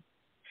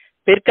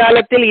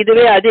 பிற்காலத்தில்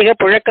இதுவே அதிக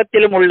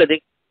புழக்கத்திலும் உள்ளது.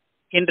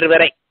 இன்று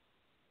வரை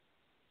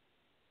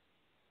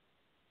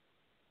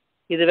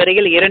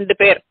இதுவரையில் 2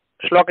 பேர்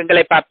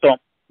ஸ்லோகங்களை பார்த்தோம்,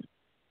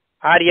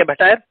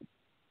 ஆரியபட்டர்,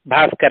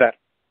 பாஸ்கரர்.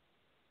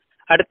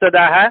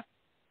 அடுத்ததாக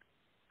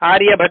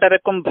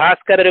ஆரியபட்டருக்கும்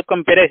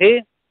பாஸ்கரருக்கும் பிறகு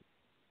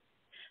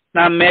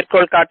நாம்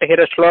மேற்கோள்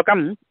காட்டுகிற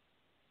ஸ்லோகம்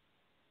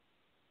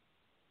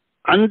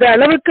அந்த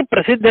அளவுக்கு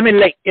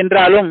பிரசித்தமில்லை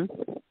என்றாலும்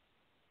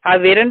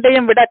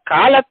அவ்விரண்டையும் விட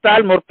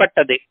காலத்தால்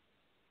முற்பட்டது,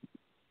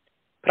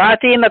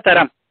 பிராச்சீன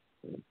தரம்.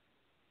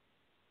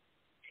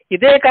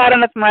 இதே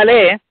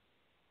காரணத்தினாலே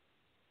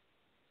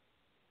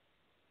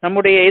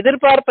நம்முடைய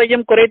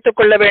எதிர்பார்ப்பையும் குறைத்துக்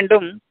கொள்ள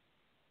வேண்டும்.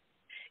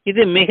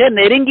 இது மிக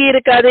நெருங்கி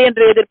இருக்காது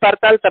என்று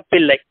எதிர்பார்த்தால்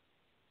தப்பில்லை.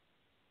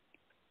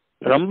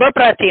 ரொம்ப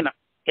பிராச்சீனம்,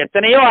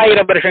 எத்தனையோ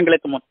 1000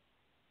 வருஷங்களுக்கு முன்.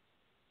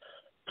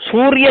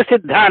 சூரிய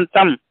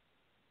சித்தாந்தம்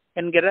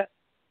என்கிற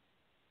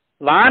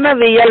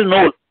வானவியல்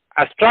நூல்,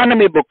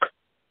 அஸ்ட்ரானமி புக்,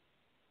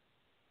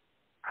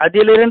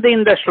 அதிலிருந்து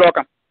இந்த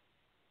ஸ்லோகம்.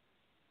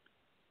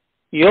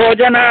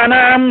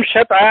 யோஜனானாம்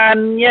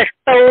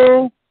சதான்யஷ்டௌ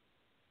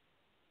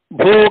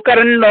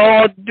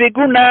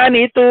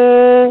பூகர்ணோத்விகுணானி தூ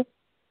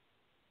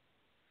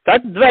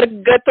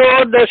தத்வர்கதோ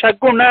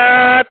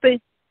தசகுணாத்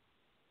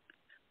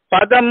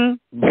பதம்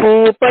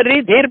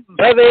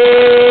பூபரிதிர்பவேத்.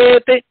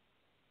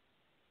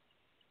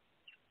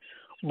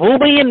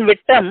 பூமியின்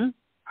விட்டம்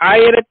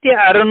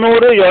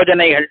 1600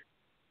 யோஜனைகள்.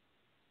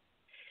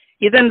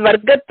 இதன்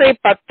வர்க்கத்தை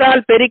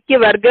 10ஆல் பெருக்கி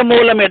வர்க்க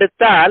மூலம்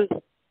எடுத்தால்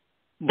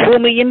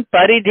பூமியின்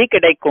பரிதி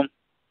கிடைக்கும்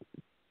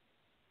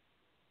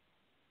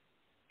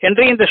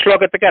என்று இந்த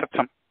ஸ்லோகத்துக்கு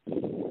அர்த்தம்.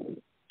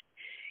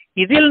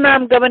 இதில்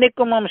நாம்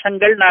கவனிக்கும்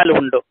அம்சங்கள் 4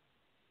 உண்டு.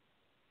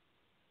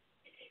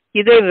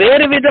 இதை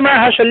வேறு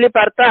விதமாக சொல்லி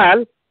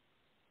பார்த்தால்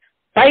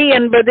பை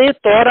என்பது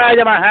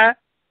தோராயமாக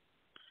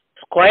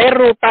ஸ்கொயர்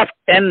ரூட் ஆஃப்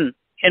 10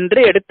 என்று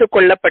எடுத்துக்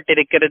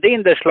கொள்ளப்பட்டிருக்கிறது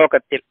இந்த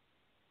ஸ்லோகத்தில்.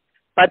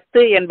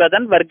 10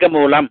 என்பதன்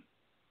வர்க்கமூலம்.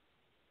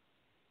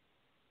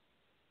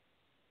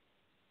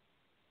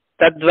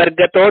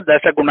 தத்வர்கதோ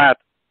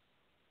தசகுணாத்.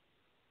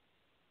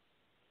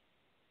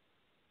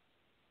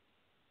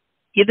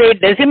 இதை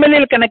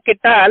டெசிமலில்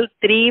கணக்கிட்டால்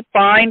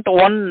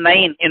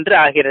 3.19 என்று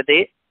ஆகிறது.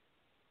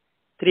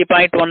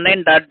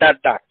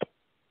 3.19 ...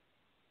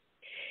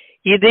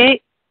 இது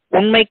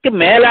உண்மைக்கு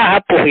மேலாக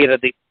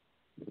போகிறது.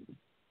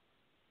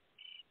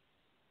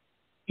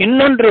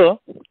 இன்னொன்று,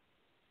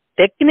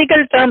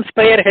 டெக்னிக்கல் டேர்ம்ஸ்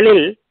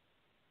பெயர்களில்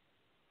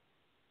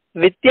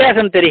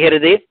வித்தியாசம்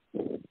தெரிகிறது.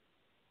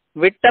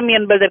 விட்டம்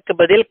என்பதற்கு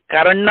பதில்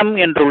கர்ணம்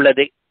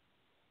என்றுள்ளது.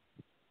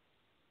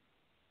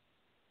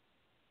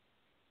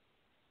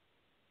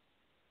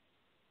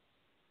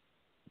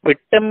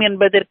 விட்டம்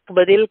என்பதற்கு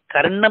பதில்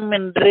கர்ணம்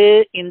என்று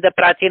இந்த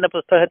பிராச்சீன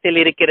புஸ்தகத்தில்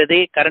இருக்கிறது.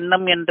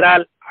 கர்ணம்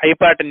என்றால்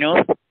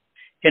ஹைபாட்டன்யூஸ்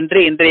என்று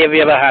இன்றைய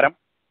விவகாரம்.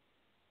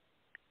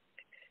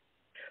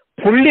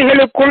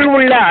 புள்ளிகளுக்குள்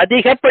உள்ள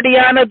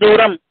அதிகப்படியான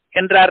தூரம்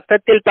என்ற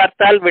அர்த்தத்தில்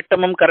பார்த்தால்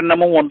விட்டமும்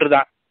கர்ணமும்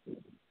ஒன்றுதான்.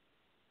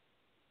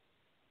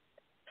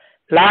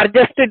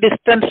 Largest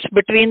distance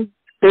between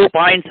 2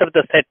 points of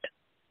the set.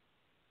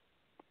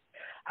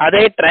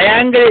 அதை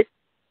ட்ரையாங்கிள்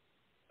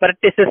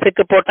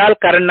வெர்டிசஸ்க்கு போட்டால்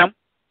கர்ணம்,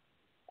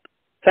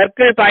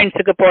 சர்க்கிள்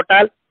பாயிண்ட்ஸுக்கு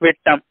போட்டால்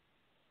விட்டம்.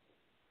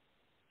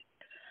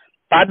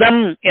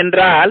 பதம்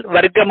என்றால்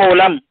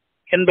வர்க்கமூலம்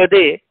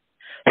என்பது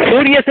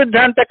சூரிய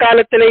சித்தாந்த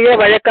காலத்திலேயே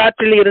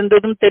வழக்காற்றில்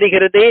இருந்ததும்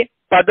தெரிகிறது.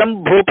 பதம்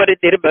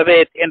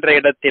பூபரிதிர்பவேத் என்ற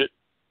இடத்தில்.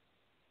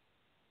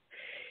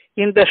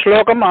 இந்த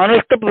ஸ்லோகம்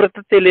அனுஷ்டுப்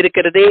விருத்தத்தில்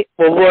இருக்கிறது.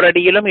 ஒவ்வொரு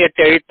அடியிலும்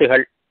 8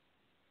 எழுத்துகள்.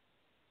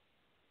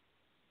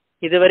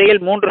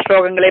 இதுவரையில் 3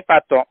 ஸ்லோகங்களை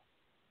பார்த்தோம்.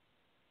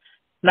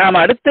 நாம்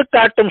அடுத்து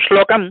காட்டும்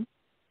ஸ்லோகம்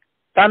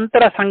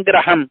தந்திர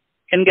சங்கிரகம்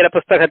என்கிற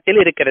புஸ்தகத்தில்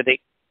இருக்கிறது.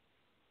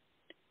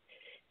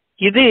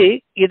 இது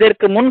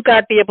இதற்கு முன்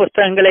காட்டிய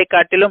புஸ்தகங்களை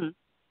காட்டிலும்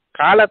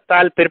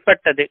காலத்தால்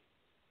பிற்பட்டது.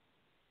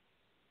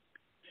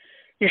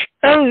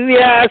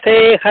 இஷ்டவ்யாசே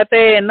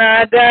ஹதே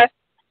நாக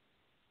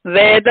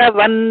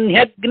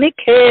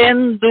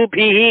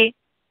வேதவன்யக்னிகேந்துபிஹி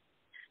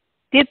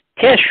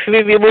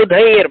தித்யஸ்வி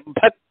விபுதைர்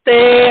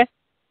பக்தே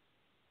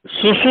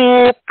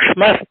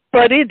சுசூக்ஷ்ம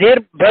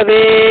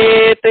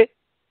பரிதிர்பவேத்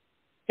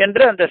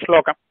என்று அந்த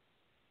ஸ்லோகம்.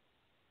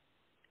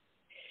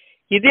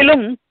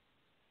 இதிலும்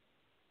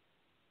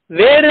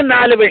வேறு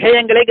 4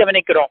 விஷயங்களை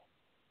கவனிக்கிறோம்.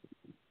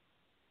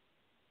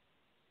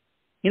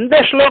 இந்த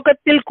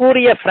ஸ்லோகத்தில்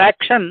கூறிய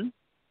பிராக்ஷன்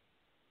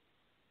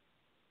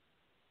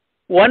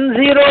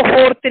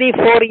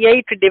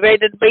 104348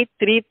 divided by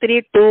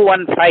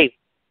 33215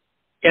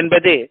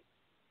 என்பது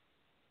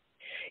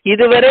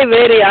இதுவரை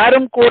வேறு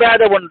யாரும்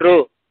கூறாத ஒன்று,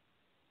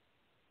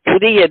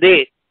 புதியது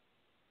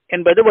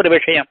என்பது ஒரு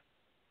விஷயம்.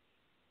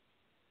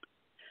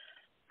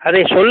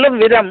 அதை சொல்லும்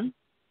விதம்,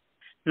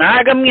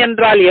 நாகம்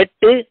என்றால்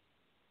 8,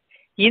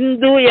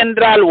 இந்து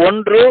என்றால்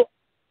 1,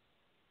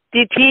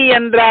 திதி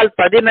என்றால்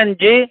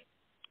 15,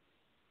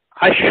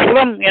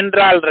 அஸ்வம்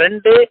என்றால்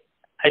 2,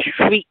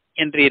 அஸ்வி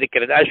என்று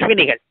இருக்கிறது,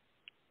 அஸ்வினிகள்.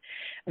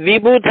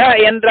 விபுத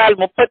என்றால்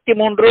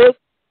 33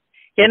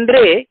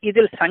 என்று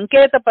இதில்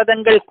சங்கேத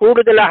பதங்கள்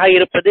கூடுதலாக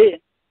இருப்பது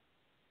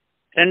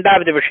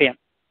இரண்டாவது விஷயம்.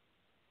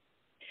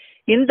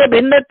 இந்த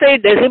பின்னத்தை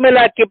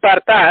டெசிமலாக்கி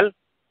பார்த்தால்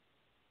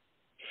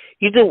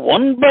இது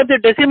 9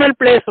 டெசிமல்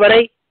பிளேஸ்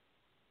வரை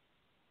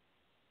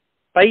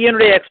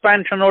பையனுடைய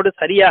எக்ஸ்பான்ஷனோடு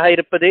சரியாக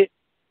இருப்பது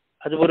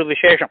அது ஒரு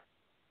விசேஷம்.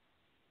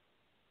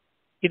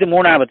 இது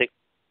 3வது.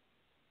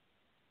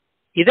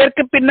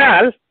 இதற்கு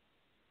பின்னால்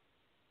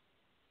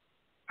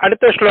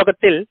அடுத்த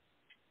ஸ்லோகத்தில்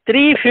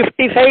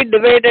 355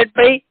 divided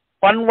by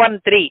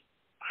 113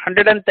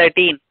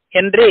 113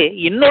 என்று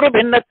இன்னொரு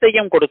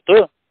பின்னத்தையும் கொடுத்து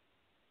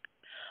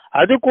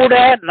அது கூட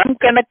நம்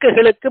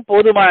கணக்குகளுக்கு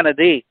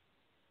போதுமானது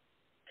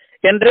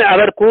என்று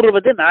அவர்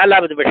கூறுவது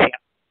 4வது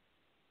விஷயம்.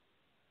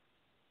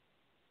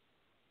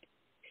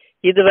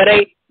 இதுவரை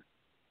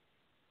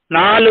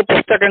 4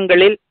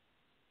 புஸ்தகங்களில்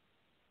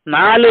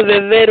 4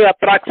 வெவ்வேறு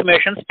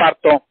அப்ராக்சிமேஷன்ஸ்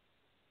பார்த்தோம்.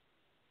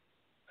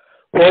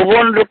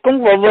 ஒவ்வொன்றுக்கும்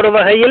ஒவ்வொரு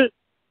வகையில்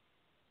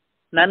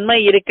நன்மை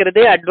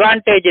இருக்கிறது,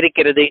 அட்வான்டேஜ்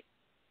இருக்கிறது.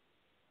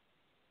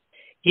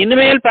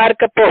 இனிமேல்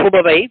பார்க்க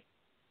போகுபவை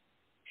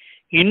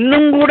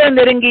இன்னும் கூட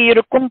நெருங்கி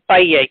இருக்கும்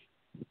பையை.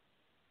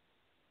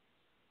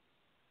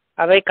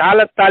 அவை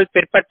காலத்தால்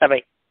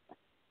பிற்பட்டவை.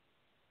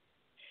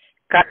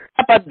 கட்ட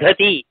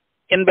பத்ததி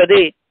என்பது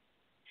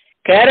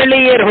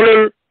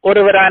கேரளீயர்களுள்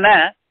ஒருவரான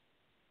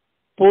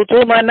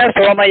புதுமன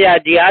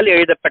சோமயாஜியால்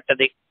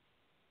எழுதப்பட்டது.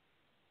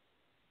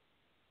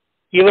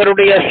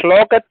 இவருடைய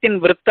ஸ்லோகத்தின்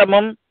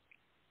விருத்தமும்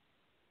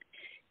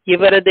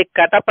இவரது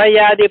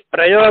கடப்பயாதி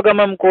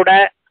பிரயோகமும் கூட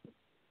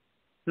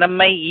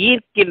நம்மை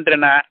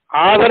ஈர்க்கின்றன,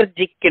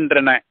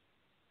 ஆவர்ஜிக்கின்றன.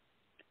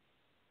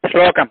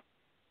 ஸ்லோகம்: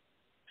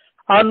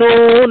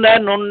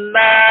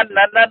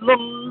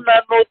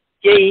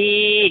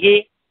 அனூனனுன்னனுன்னனுத்யைஹி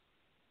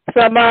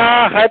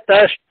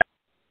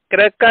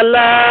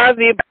சமாஹதஷ்டக்ரகலா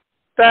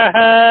விபக்தஹ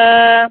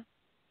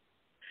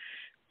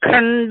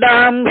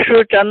खण्डांशु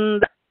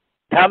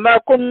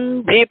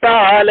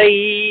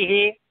चन्दमकुम्भिपालैः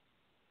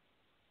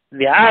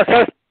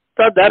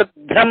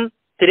व्यासस्तदर्धम्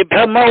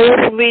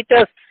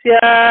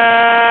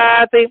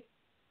त्रिभमौर्विचस्यात्.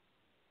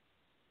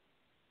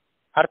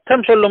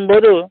 அர்த்தம்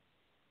சொல்லும்போது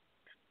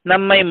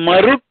நம்மை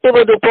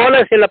மருட்டுவது போல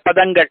சில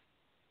பதங்கள்.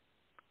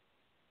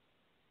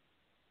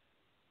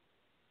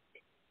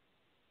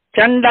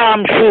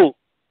 சண்டாம்சு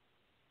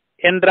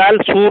என்றால்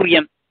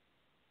சூரியன்,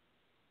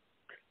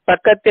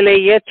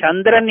 பக்கத்திலேயே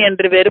சந்திரன்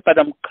என்று வேறு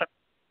பதம்.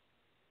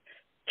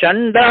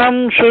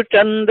 சண்டாம்சு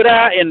சந்திரா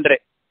என்று.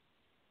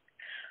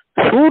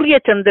 சூரிய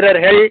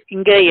சந்திரர்கள்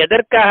இங்கே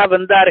எதற்காக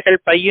வந்தார்கள்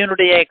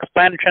பையனுடைய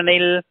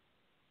எக்ஸ்பான்ஷனில்?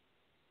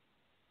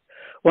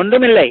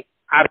 ஒன்றுமில்லை,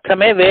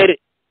 அர்த்தமே வேறு.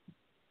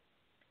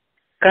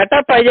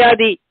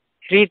 கடப்பயாதி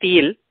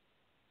ரீதியில்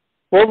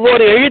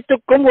ஒவ்வொரு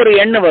எழுத்துக்கும் ஒரு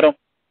எண்ணு வரும்.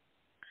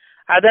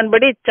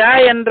 அதன்படி ச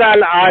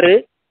என்றால் 6,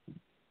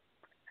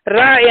 ர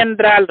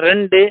என்றால்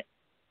 2,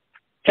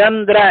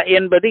 சந்திர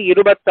என்பது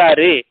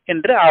 26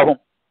 என்று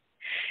ஆகும்.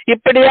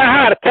 இப்படியாக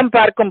அர்த்தம்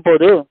பார்க்கும்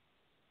போது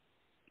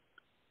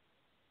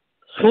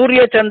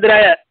சூரிய சந்திர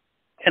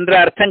என்ற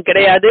அர்த்தம்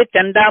கிடையாது.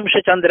 சண்டாம்ச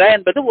சந்திர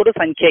என்பது ஒரு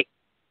சங்கை.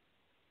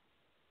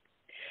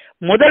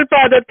 முதல்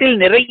பாதத்தில்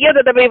நிறைய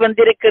தடவை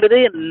வந்திருக்கிறது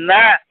ந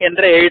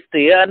என்ற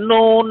எழுத்து.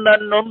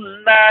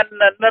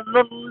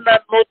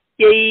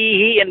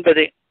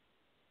 என்பது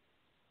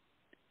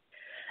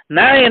ந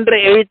என்ற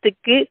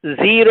எழுத்துக்கு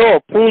 0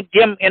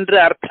 0 என்று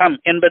அர்த்தம்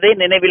என்பதை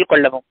நினைவில்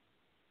கொள்ளவும்.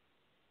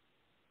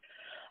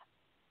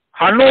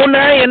 அணுன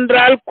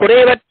என்றால்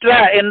குறைவற்ற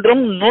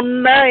என்றும்,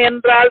 நுண்ண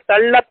என்றால்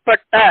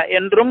தள்ளப்பட்ட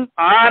என்றும்,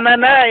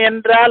 ஆனன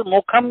என்றால்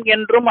முகம்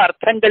என்றும்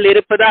அர்த்தங்கள்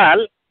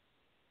இருப்பதால்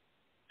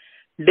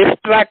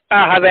டிஸ்ட்ராக்ட்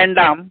ஆக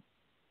வேண்டாம்.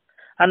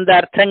 அந்த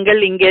அர்த்தங்கள்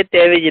இங்கே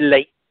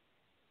தேவையில்லை.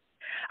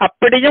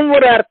 அப்படியும்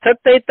ஒரு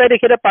அர்த்தத்தை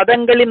தருகிற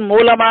பதங்களின்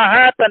மூலமாக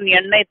தன்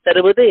எண்ணை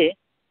தருவது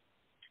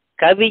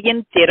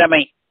கவியின்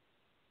திறமை,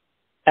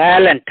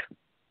 டேலண்ட்.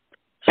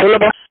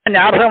 சுலபமாக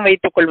ஞாபகம்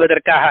வைத்துக்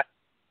கொள்வதற்காக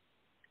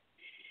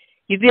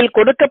இதில்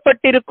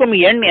கொடுக்கப்பட்டிருக்கும்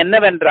எண்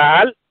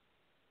என்னவென்றால்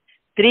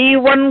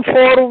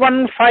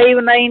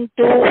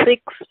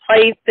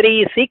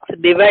 3141592656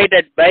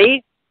 divided by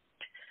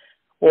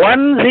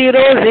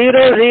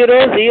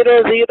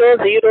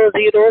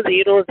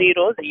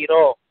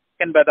 10000000000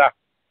 என்பதா.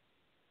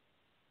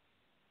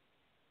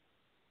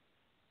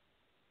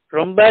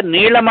 ரொம்ப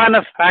நீளமான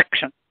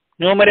ஃபிராக்ஷன்.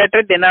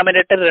 நியூமரேட்டர்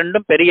டினாமினேட்டர்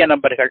ரெண்டும் பெரிய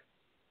நம்பர்கள்.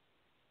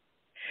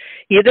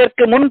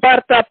 இதற்கு முன்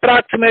பார்த்த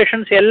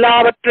அப்ராக்சிமேஷன்ஸ்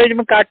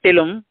எல்லாவற்றையும்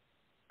காட்டிலும்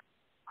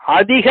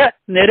அதிக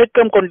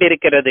நெருக்கம்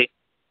கொண்டிருக்கிறது.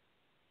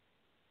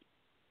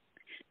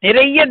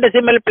 நிறைய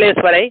டெசிமல் பிளேஸ்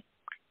வரை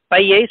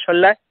பையை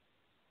சொல்ல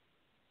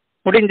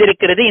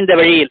முடிந்திருக்கிறது இந்த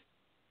வழியில்.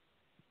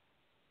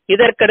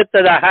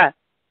 இதற்கடுத்ததாக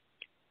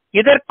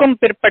இதற்கும்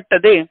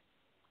பிற்பட்டது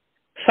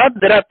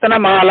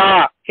சத்ரத்னமாலா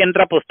என்ற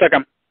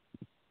புஸ்தகம்.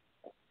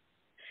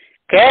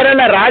 கேரள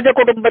ராஜ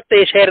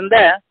குடும்பத்தை சேர்ந்த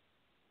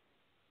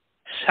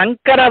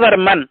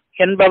சங்கரவர்மன்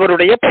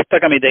என்பவருடைய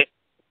புஸ்தகம் இது.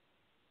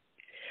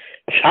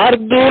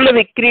 சார்தூல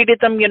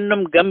விக்ரீடிதம்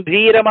என்னும்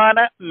கம்பீரமான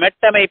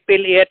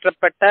மெட்டமைப்பில்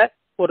ஏற்றப்பட்ட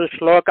ஒரு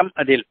ஸ்லோகம்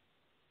அதில்.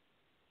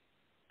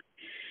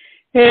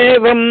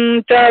 ஏவம்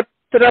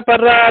சத்ர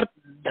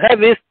பரார்த்த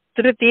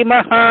விஸ்திருதி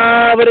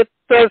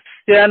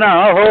மகாவிருத்தஸ்ய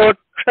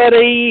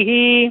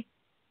நாஹோக்ஷரைஹி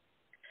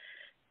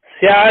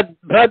ஸ்யாத்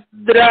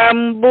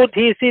பத்ராம்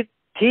புதி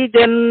சித்தி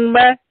ஜன்ம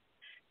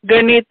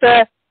கணித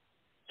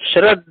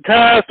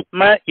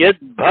ஸ்ரத்தாஸ்ம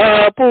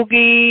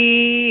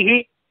யத்பாபுகீஹி.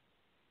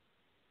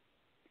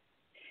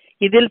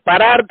 இதில்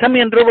பரார்த்தம்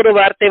என்று ஒரு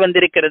வார்த்தை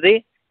வந்திருக்கிறது.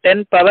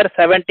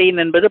 10^17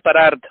 என்பது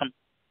பரார்த்தம்.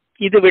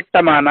 இது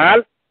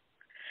விட்டமானால்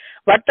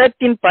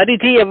வட்டத்தின்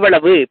பரிதி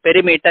எவ்வளவு,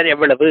 பெரிமீட்டர்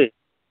எவ்வளவு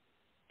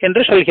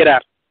என்று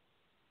சொல்கிறார்.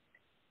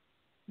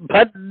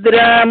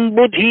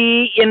 பத்ராம்புதி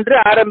என்று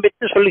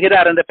ஆரம்பித்து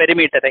சொல்கிறார் அந்த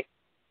பெரிமீட்டரை.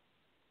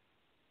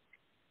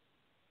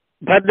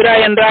 பத்ரா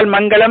என்றால்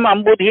மங்களம்,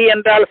 அம்புதி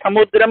என்றால்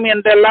சமுத்திரம்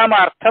என்றெல்லாம்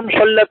அர்த்தம்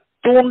சொல்ல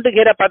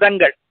தூண்டுகிற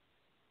பதங்கள்,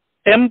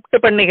 டெம்ப்ட்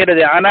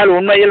பண்ணுகிறது. ஆனால்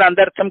உண்மையில் அந்த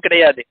அர்த்தம்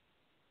கிடையாது.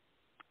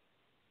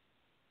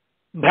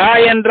 பா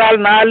என்றால்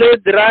 4,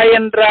 திரா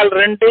என்றால்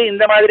 2,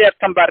 இந்த மாதிரி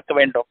அர்த்தம் பார்க்க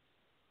வேண்டும்.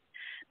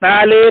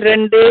 4,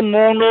 2,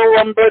 3,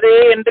 9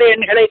 என்று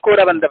எண்களை கூற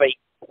வந்தவை.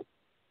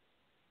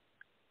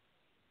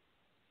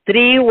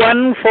 3,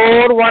 1,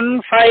 4, 1,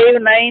 5,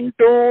 9,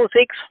 2,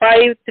 6,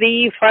 5, 3,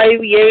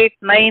 5, 8,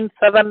 9,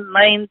 7,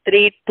 9,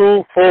 3, 2,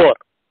 4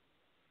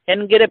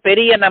 என்கிற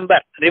பெரிய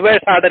நம்பர்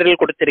ரிவர்ஸ்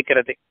ஆர்டரில்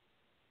கொடுத்திருக்கிறது.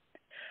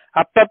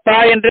 அப்பப்பா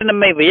என்று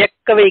நம்மை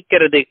வியக்க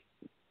வைக்கிறது.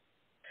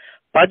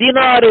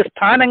 16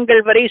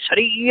 ஸ்தானங்கள் வரை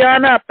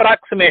சரியான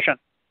அப்ராக்சிமேஷன்.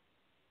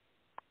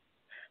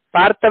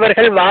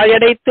 பார்த்தவர்கள்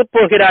வாயடைத்து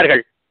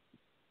போகிறார்கள்.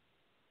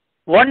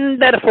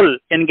 ஒண்டர்ஃபுல்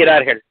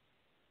என்கிறார்கள்.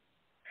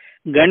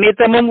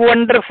 கணிதமும்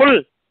ஒண்டர்ஃபுல்,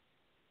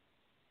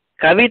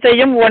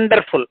 கவிதையும்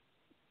ஒண்டர்ஃபுல்.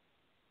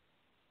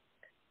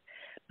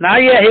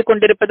 நாழியாகிக்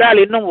கொண்டிருப்பதால்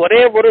இன்னும்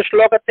ஒரே ஒரு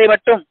ஸ்லோகத்தை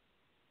மட்டும்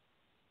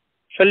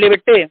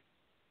சொல்லிவிட்டு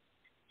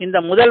இந்த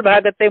முதல்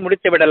பாகத்தை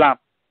முடித்து விடலாம்.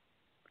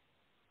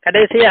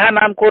 கடைசியாக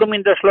நாம் கூறும்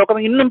இந்த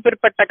ஸ்லோகம் இன்னும்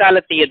பிற்பட்ட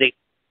காலத்தியது,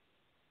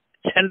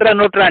 சென்ற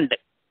நூற்றாண்டு.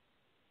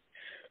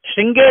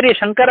 ஸ்ருங்கேரி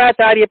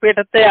சங்கராச்சாரிய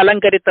பீடத்தை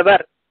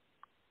அலங்கரித்தவர்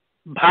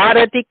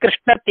பாரதி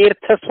கிருஷ்ண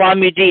தீர்த்த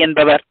சுவாமிஜி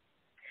என்பவர்.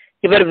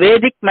 இவர்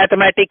வேதிக்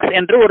மேத்தமேட்டிக்ஸ்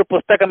என்று ஒரு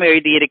புஸ்தகம்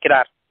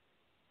எழுதியிருக்கிறார்.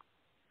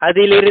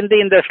 அதிலிருந்து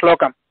இந்த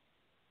ஸ்லோகம்.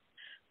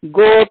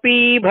 கோபி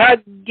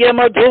பாக்ய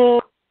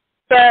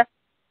மதூர்த்த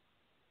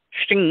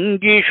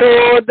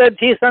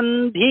ஸ்ருங்கிஷோததி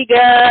சந்திக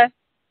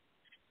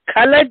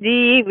கல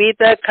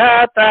ஜீவித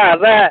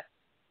காதாவ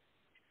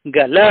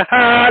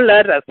கலஹால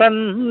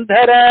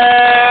ரசந்தர.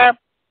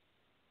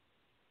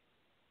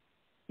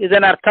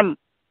 இதன் அர்த்தம்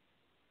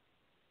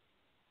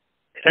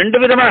ரெண்டு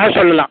விதமாக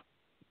சொல்லலாம்.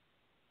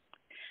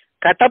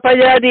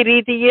 கட்டபயாதி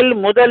ரீதியில்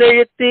முதல்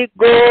எழுத்து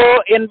கோ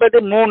என்பது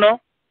 3,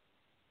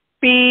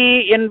 பி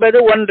என்பது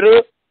 1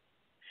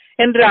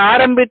 என்று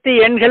ஆரம்பித்து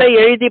எண்களை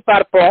எழுதி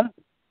பார்ப்போம்.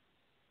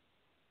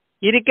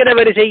 இருக்கிற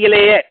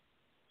வரிசையிலேயே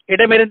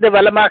இடமிருந்து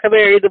வலமாகவே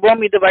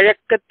எழுதுவோம். இது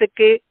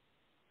வழக்கத்துக்கு,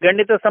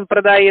 கணித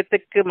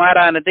சம்பிரதாயத்துக்கு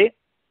மாறானது.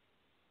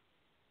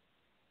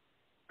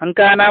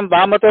 அங்கானாம்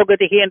வாமதோ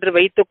கதிகி என்று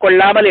வைத்துக்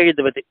கொள்ளாமல்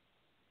எழுதுவது.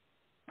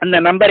 அந்த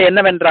நம்பர்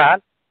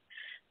என்னவென்றால்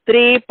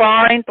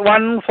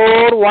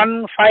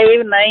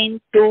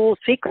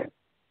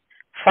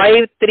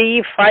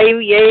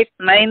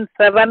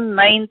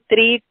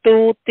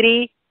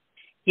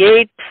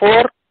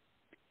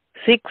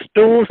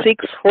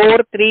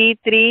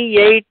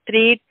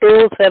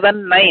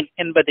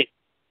என்பது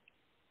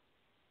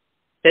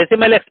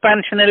டெசிமல்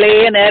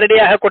எக்ஸ்பான்ஷனிலேயே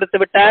நேரடியாக கொடுத்து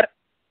விட்டார்.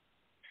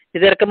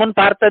 இதற்கு முன்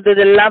பார்த்தது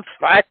எல்லாம்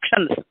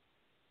ஃபிராக்ஷன்ஸ்,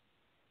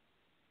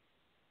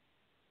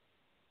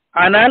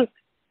 ஆனால்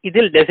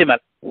இதில்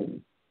டெசிமல்.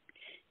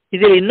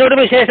 இதில் இன்னொரு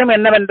விசேஷம்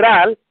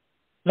என்னவென்றால்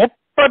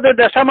 30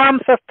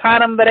 தசமாம்ச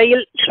ஸ்தானம்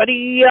வரையில்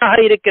சரியாக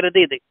இருக்கிறது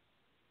இது.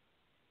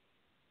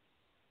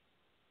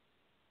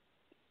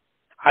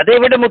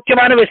 அதைவிட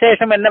முக்கியமான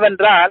விசேஷம்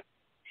என்னவென்றால்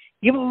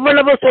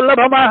இவ்வளவு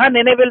சுலபமாக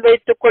நினைவில்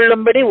வைத்துக்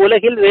கொள்ளும்படி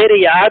உலகில் வேறு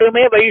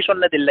யாருமே வழி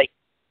சொன்னதில்லை.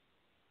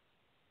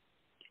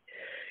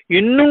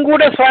 இன்னும்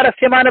கூட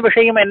சுவாரஸ்யமான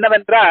விஷயம்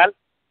என்னவென்றால்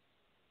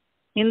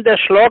இந்த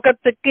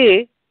ஸ்லோகத்துக்கு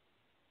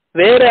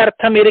வேறு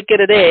அர்த்தம்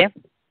இருக்கிறதே,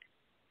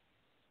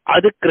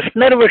 அது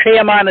கிருஷ்ணர்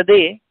விஷயமானது.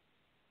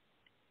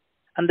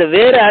 அந்த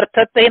வேறு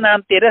அர்த்தத்தை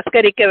நாம்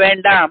திரஸ்கரிக்க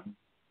வேண்டாம்.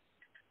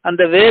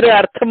 அந்த வேறு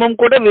அர்த்தமும்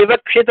கூட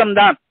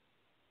விவக்ஷிதம்தான்.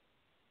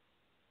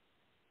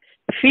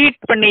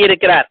 ஃபீட் பண்ணி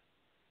இருக்கிறார்.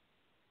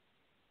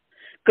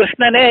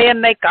 கிருஷ்ணனே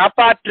என்னை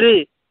காப்பாற்று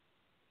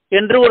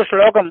என்று ஒரு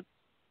ஸ்லோகம்,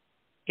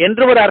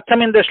 என்று ஒரு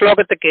அர்த்தம் இந்த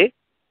ஸ்லோகத்துக்கு.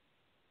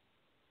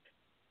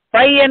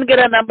 பை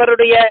என்கிற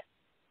நம்பருடைய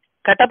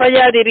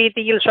கடபயாதி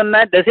ரீதியில்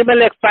சொன்ன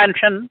டெசிமல்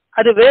எக்ஸ்பான்ஷன்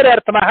அது வேறு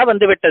அர்த்தமாக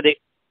வந்துவிட்டது.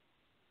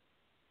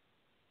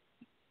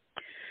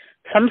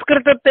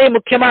 சம்ஸ்கிருதத்தை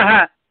முக்கியமாக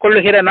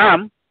கொள்ளுகிற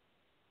நாம்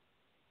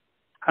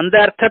அந்த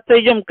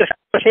அர்த்தத்தையும்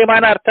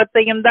விஷயமான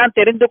அர்த்தத்தையும் தான்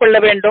தெரிந்து கொள்ள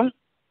வேண்டும்.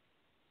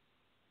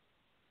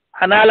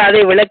 ஆனால்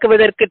அதை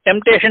விளக்குவதற்கு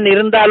டெம்டேஷன்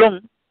இருந்தாலும்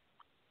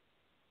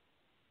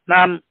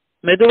நாம்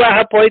மெதுவாக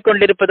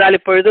போய்கொண்டிருப்பதால்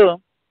இப்பொழுது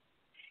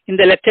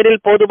இந்த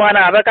லெக்சரில் போதுமான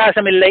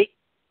அவகாசம் இல்லை.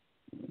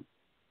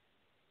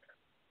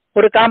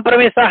 ஒரு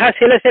காம்ப்ரமைஸாக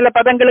சில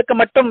பதங்களுக்கு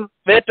மட்டும்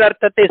வேற்று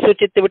அர்த்தத்தை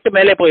சூச்சித்து விட்டு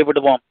மேலே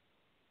போய்விடுவோம்.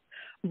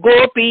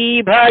 கோபி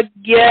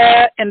பாக்ய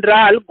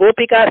என்றால்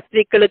கோபிகா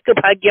ஸ்திரீக்களுக்கு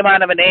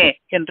பாக்கியமானவனே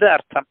என்று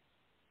அர்த்தம்.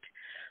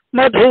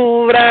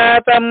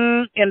 மதுவிராதம்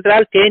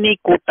என்றால் தேனீ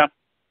கூட்டம்.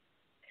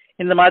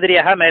 இந்த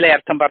மாதிரியாக மேலே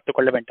அர்த்தம் பார்த்துக்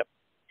கொள்ள வேண்டும்.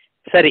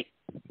 சரி,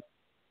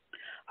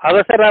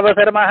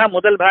 அவசரமாக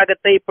முதல்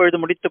பாகத்தை இப்பொழுது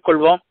முடித்துக்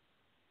கொள்வோம்.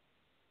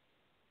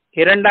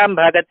 இரண்டாம்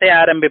பாகத்தை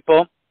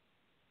ஆரம்பிப்போம்.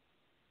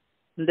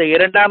 இந்த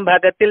இரண்டாம்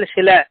பாகத்தில்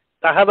சில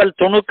தகவல்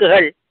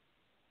துணுக்குகள்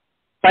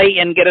பை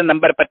என்கிற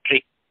நம்பர் பற்றி.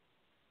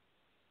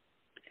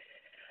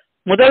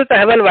 முதல்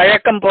தகவல்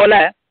வழக்கம் போல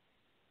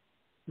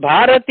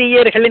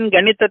பாரதியர்களின்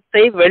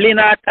கணிதத்தை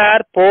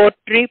வெளிநாட்டார்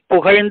போற்றி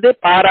புகழ்ந்து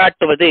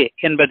பாராட்டுவது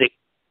என்பது.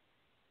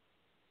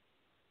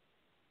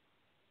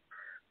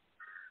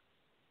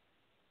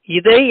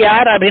 இதை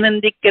யார்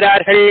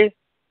அபிநந்திக்கிறார்கள்?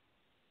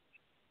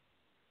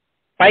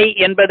 பை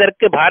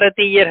என்பதற்கு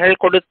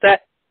பாரதியர்கள் கொடுத்த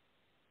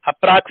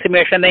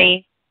அப்ராக்சிமேஷனை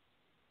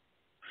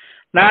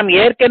நாம்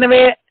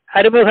ஏற்கனவே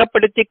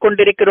அறிமுகப்படுத்திக்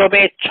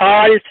கொண்டிருக்கிறோமே.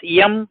 சார்ல்ஸ்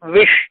எம்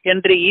விஷ்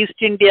என்று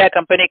ஈஸ்ட் இந்தியா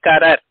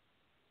கம்பெனிக்காரர்,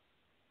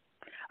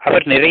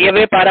 அவர்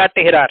நிறையவே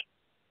பாராட்டுகிறார்.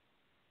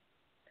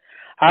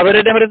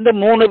 அவரிடமிருந்து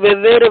 3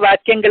 வெவ்வேறு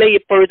வாக்கியங்களை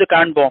இப்பொழுது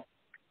காண்போம்.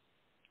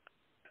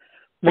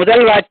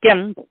 முதல்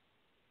வாக்கியம்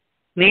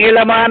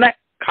நீளமான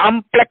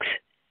காம்ப்ளெக்ஸ்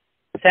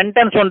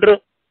சென்டென்ஸ் ஒன்று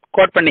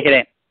கோட்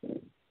பண்ணுகிறேன்.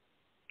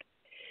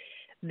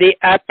 The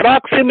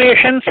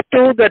approximations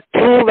to the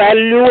true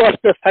value of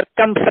the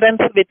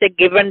circumference with a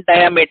given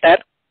diameter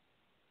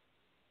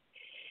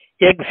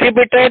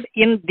exhibited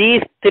in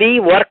these 3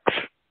 works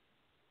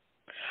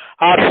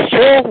are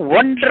so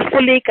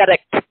wonderfully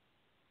correct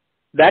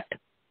that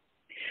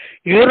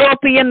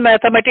European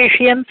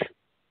mathematicians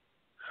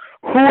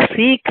who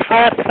seek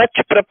for such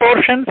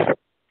proportions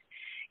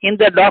in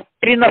the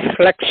doctrine of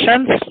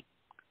fluxions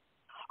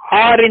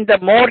or in the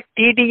more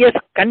tedious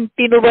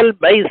continual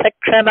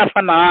bisection of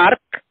an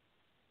arc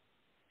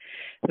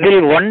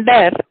will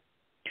wonder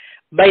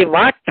by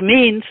what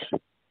means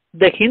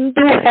the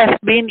Hindu has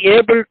been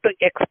able to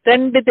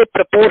extend the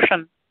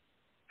proportion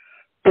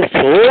to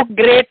so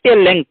great a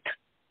length.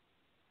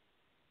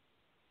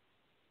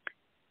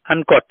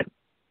 Unquote.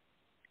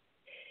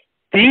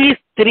 These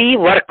 3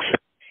 works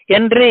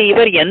என்று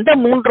இவர் எந்த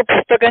 3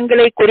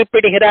 புஸ்தகங்களை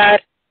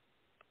குறிப்பிடுகிறார்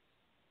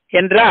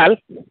என்றால்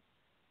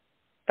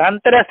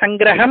தந்திர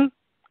சங்கிரகம்,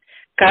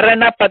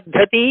 கரண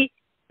பத்ததி,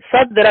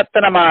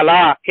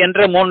 சத்ரத்னமாலா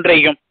என்ற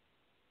 3ஐயும்.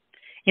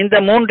 இந்த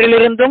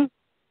 3லிருந்தும்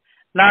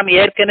நாம்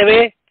ஏற்கனவே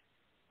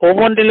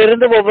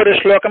ஒவ்வொன்றிலிருந்து ஒவ்வொரு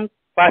ஸ்லோகம்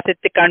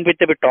வாசித்து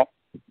காண்பித்து விட்டோம்.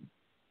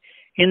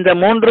 இந்த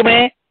 3மே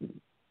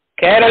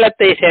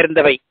கேரளத்தை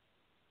சேர்ந்தவை.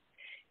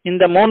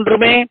 இந்த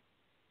 3மே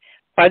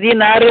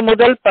 16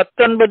 முதல்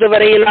 19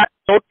 வரையிலான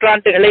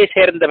நூற்றாண்டுகளை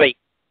சேர்ந்தவை.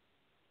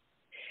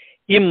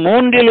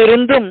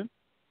 இம்மூன்றிலிருந்தும்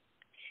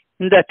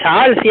இந்த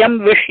சார்ல்ஸ் எம்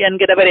விஷ்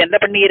என்கிறவர் என்ன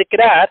பண்ணி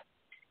இருக்கிறார்?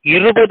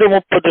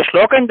 20-30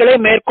 ஸ்லோகங்களை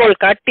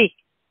மேற்கோள் காட்டி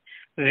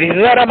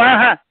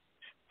விவரமாக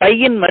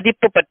பையின்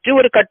மதிப்பு பற்றி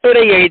ஒரு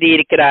கட்டுரை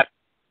எழுதியிருக்கிறார்.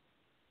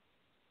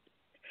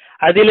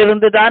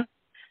 அதிலிருந்துதான்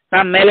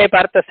நாம் மேலே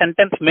பார்த்த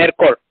சென்டென்ஸ்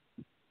மேற்கோள்.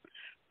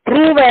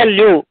 ட்ரூ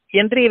வேல்யூ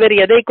என்று இவர்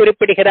எதை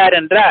குறிப்பிடுகிறார்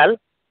என்றால்,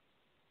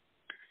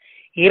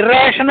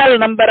 இரேஷனல்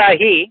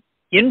நம்பராகி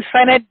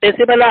இன்ஃபைனைட்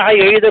டெசிபலாக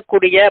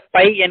எழுதக்கூடிய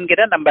பை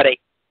என்கிற நம்பரை.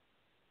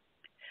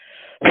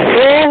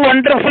 so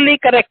wonderfully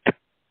correct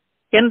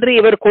என்று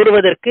இவர்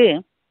கூறுவதற்கு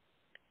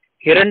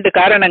 2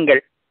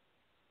 காரணங்கள்.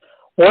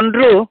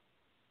 ஒன்று,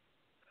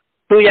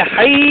 to a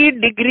high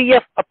degree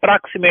of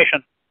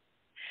approximation,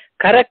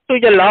 correct to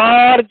a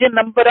large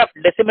number of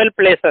decimal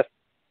places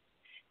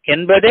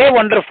என்பதே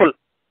wonderful.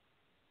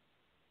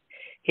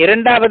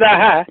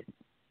 இரண்டாவதாக,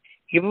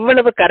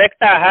 இவ்வளவு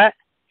கரெக்டாக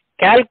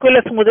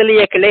கால்குலஸ்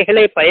முதலிய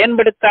கிளைகளை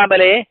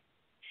பயன்படுத்தாமலே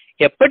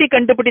எப்படி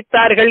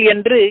கண்டுபிடித்தார்கள்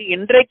என்று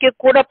இன்றைக்கு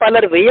கூட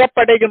பலர்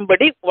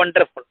வியப்படையும்படி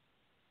வண்டர்ஃபுல்.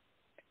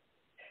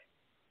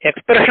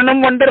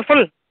 எக்ஸ்பிரஷனும்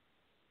வண்டர்ஃபுல்,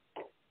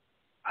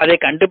 அதை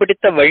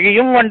கண்டுபிடித்த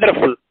வழியும்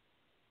வண்டர்ஃபுல்.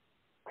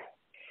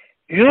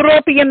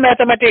 யூரோப்பியன்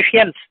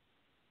மேத்தமெட்டிஷியன்ஸ்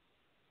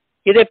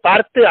இதை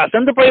பார்த்து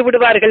அசந்து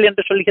போய்விடுவார்கள்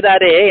என்று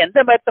சொல்கிறாரே. எந்த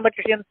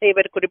மேத்தமெட்டிஷியன்ஸை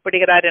இவர்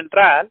குறிப்பிடுகிறார்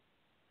என்றால்,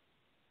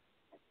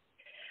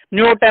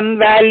 நியூட்டன்,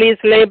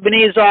 வாலிஸ்,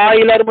 லெப்னிஸ்,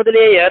 ஆயிலர்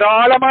முதலிய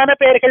ஏராளமான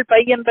பெயர்கள் பை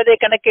என்பதை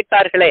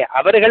கணக்கிட்டார்களே,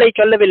 அவர்களை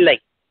சொல்லவில்லை.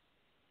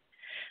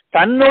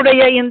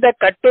 தன்னுடைய இந்த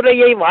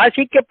கட்டுரையை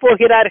வாசிக்கப்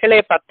போகிறார்களே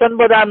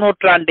 19ஆம்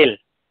நூற்றாண்டில்,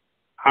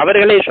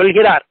 அவர்களை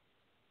சொல்கிறார்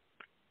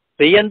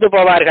வியந்து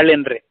போவார்கள்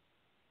என்று.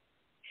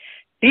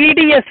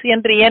 டிடிஎஸ்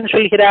என்று ஏன்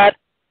சொல்கிறார்?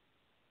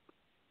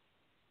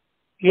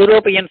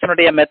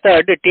 யூரோப்பியன்ஸனுடைய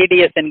மெத்தட்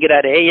டிடிஎஸ்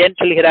என்கிறாரே, ஏன்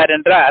சொல்கிறார்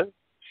என்றால்,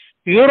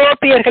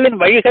 யூரோப்பியர்களின்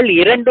வழிகள்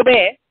இரண்டுமே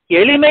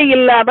எளிமை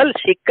இல்லாமல்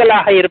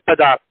சிக்கலாக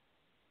இருப்பதால்.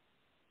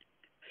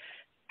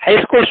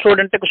 ஹைஸ்கூல்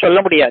ஸ்டூடெண்ட்டுக்கு சொல்ல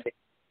முடியாது.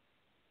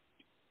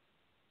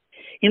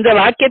 இந்த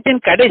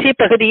வாக்கியத்தின் கடைசி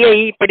பகுதியை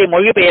இப்படி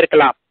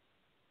மொழிபெயர்க்கலாம்.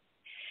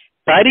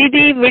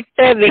 பரிதி விட்ட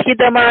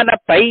விகிதமான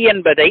பை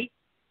என்பதை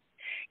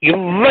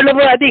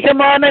இவ்வளவு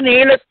அதிகமான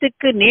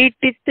நீளத்துக்கு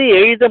நீட்டித்து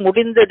எழுத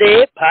முடிந்ததே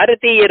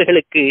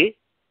பாரதியர்களுக்கு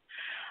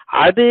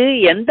அது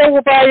எந்த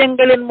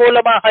உபாயங்களின்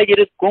மூலமாக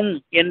இருக்கும்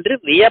என்று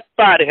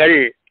வியப்பார்கள்,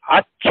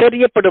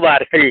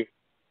 ஆச்சரியப்படுவார்கள்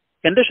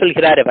என்று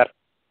சொல்கிறார் இவர்.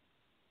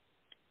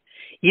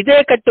 இதே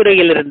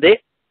கட்டுரையிலிருந்து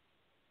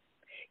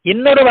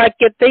இன்னொரு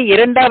வாக்கியத்தை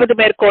இரண்டாவது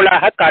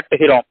மேற்கோளாக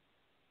காட்டுகிறோம்.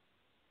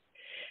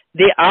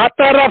 The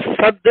author of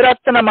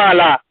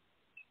சத்ரத்னமாலா,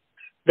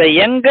 the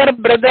younger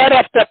brother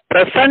of the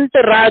present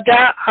Raja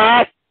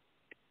of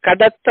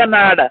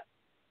Kadattanada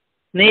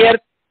near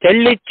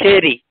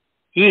Tellicherry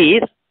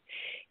is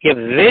a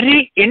very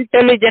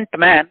intelligent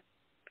man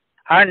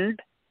and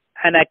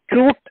an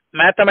acute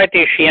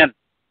mathematician.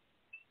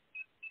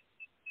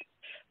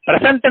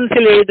 Present tense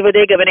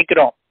எழுதுவதை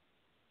கவனிக்கிறோம்.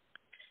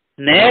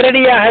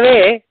 நேரடியாகவே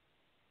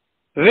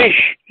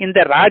விஷ் இந்த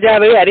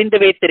ராஜாவை அறிந்து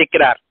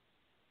வைத்திருக்கிறார்.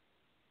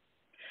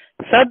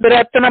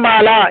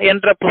 சத்ரத்னமாலா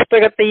என்ற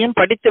புஸ்தகத்தையும்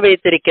படித்து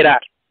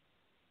வைத்திருக்கிறார்.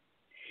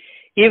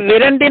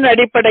 இவ்விரண்டின்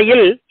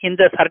அடிப்படையில்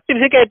இந்த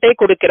சர்டிபிகேட்டை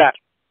கொடுக்கிறார்.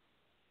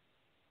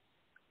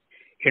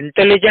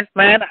 இன்டெலிஜென்ட்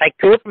மேன்,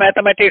 அக்யூட்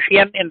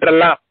மேத்தமெட்டிஷியன்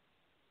என்றெல்லாம்.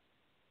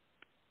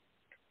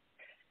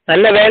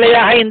 நல்ல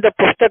வேளையாக இந்த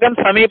புஸ்தகம்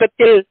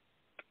சமீபத்தில்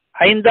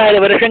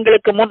 5-6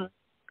 வருஷங்களுக்கு முன்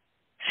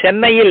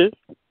சென்னையில்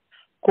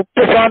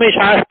குப்புசாமி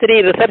சாஸ்திரி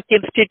ரிசர்ச்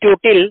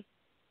இன்ஸ்டிடியூட்டில்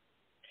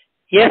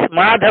எஸ்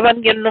மாதவன்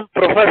என்னும்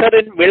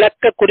புரொஃபசரின்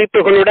விளக்க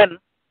குறிப்புகளுடன்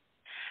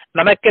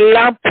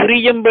நமக்கெல்லாம்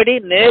புரியும்படி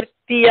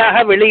நேர்த்தியாக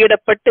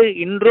வெளியிடப்பட்டு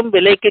இன்றும்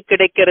விலைக்கு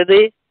கிடைக்கிறது.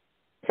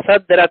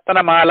 சத்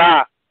ரத்னமாலா,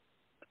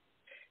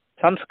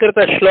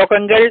 சம்ஸ்கிருத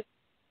ஸ்லோகங்கள்,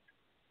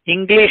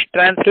 இங்கிலீஷ்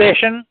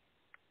டிரான்ஸ்லேஷன்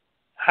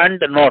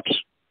அண்ட் நோட்ஸ்.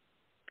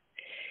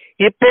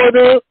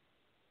 இப்போது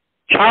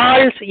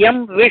சார்ல்ஸ்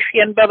எம் விஷ்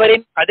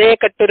என்பவரின் அதே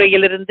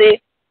கட்டுரையிலிருந்து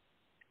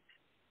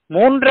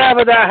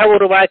மூன்றாவதாக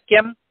ஒரு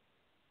வாக்கியம்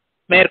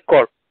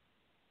மேற்கோள்.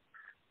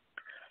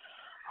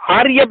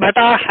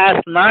 Aryabhata has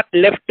not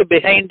left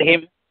behind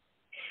him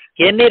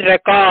any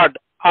record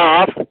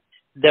of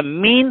the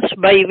means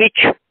by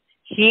which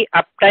he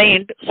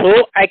obtained so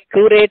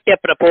accurate a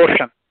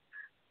proportion.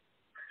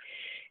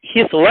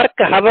 His work,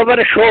 however,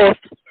 shows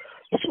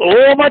so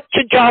much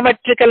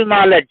geometrical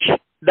knowledge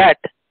that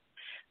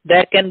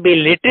there can be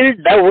little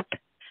doubt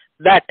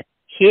that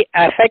he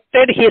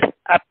affected his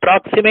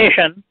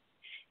approximation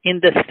in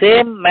the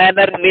same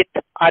manner with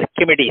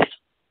Archimedes.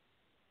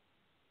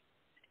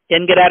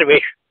 என்கிறார்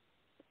wish.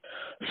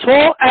 So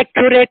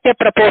accurate a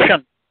proportion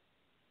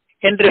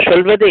என்று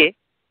சொல்வது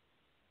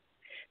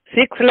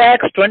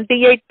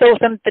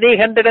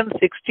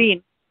 6,28,316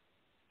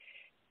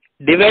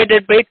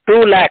 divided by 2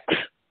 lakhs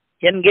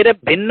என்கிற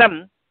பின்னம்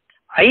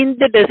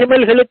 5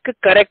 டெசிமல்களுக்கு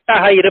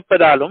கரெக்டாக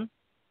இருப்பதாலும்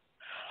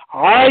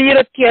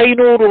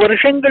 1500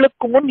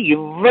 வருஷங்களுக்கு முன்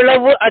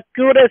இவ்வளவு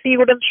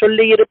அக்யூரசியுடன்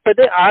சொல்லி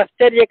இருப்பது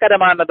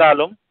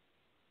ஆச்சரியகரமானதாலும்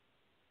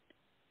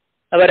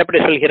அவர்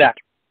அப்படி சொல்கிறார்.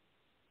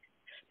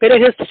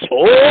 பிறகு so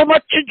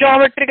much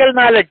geometrical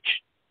knowledge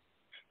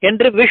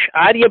என்று விஷ்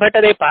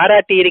ஆரியபட்டரை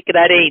பாராட்டி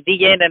இருக்கிறாரே, இது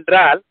ஏன்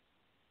என்றால்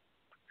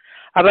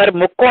அவர்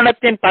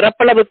முக்கோணத்தின்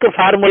பரப்பளவுக்கு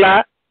ஃபார்முலா,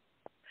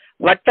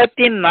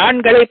 வட்டத்தின்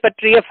நான்களை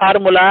பற்றிய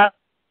ஃபார்முலா,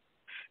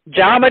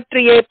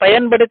 ஜாமெட்ரியை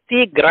பயன்படுத்தி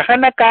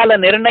கிரகண கால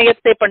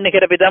நிர்ணயத்தை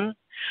பண்ணுகிற விதம்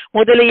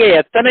முதலிய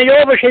எத்தனையோ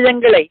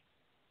விஷயங்களை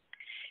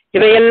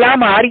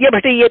இவையெல்லாம்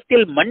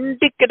ஆரியபட்டியத்தில்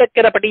மண்டி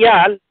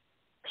கிடக்கிறபடியால்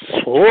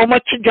so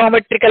much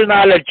geometrical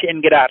knowledge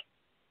என்கிறார்.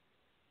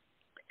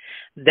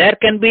 There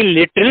can be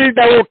little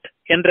doubt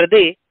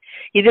என்றது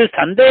இதில்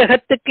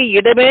சந்தேகத்துக்கு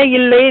இடமே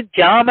இல்லை.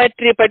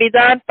 ஜியாமெட்ரி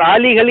படிதான்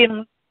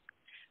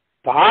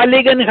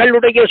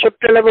பாலிகன்களுடைய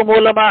சுற்றளவு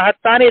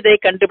மூலமாகத்தான் இதை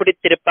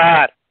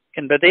கண்டுபிடித்திருப்பார்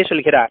என்பதை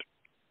சொல்கிறார்.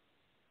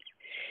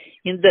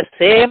 In the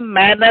same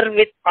manner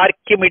with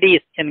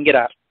Archimedes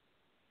என்கிறார்.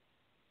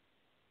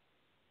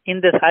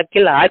 இந்த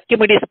சாக்கில்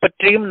ஆர்க்கிமிடிஸ்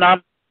பற்றியும்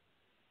நாம்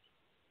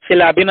சில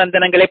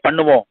அபிநந்தனங்களை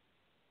பண்ணுவோம்.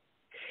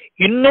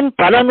 இன்னும்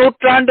பல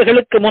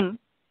நூற்றாண்டுகளுக்கு முன்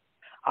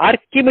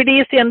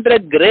ஆர்க்கிமிடிஸ் என்ற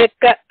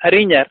கிரேக்க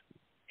அறிஞர்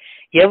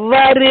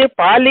எவ்வாறு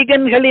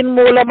பாலிகன்களின்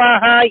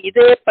மூலமாக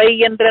இதே பை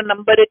என்ற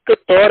நம்பருக்கு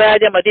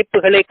தோராய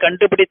மதிப்புகளை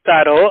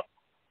கண்டுபிடித்தாரோ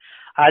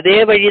அதே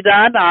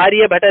வழிதான்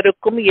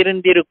ஆரியபட்டருக்கும்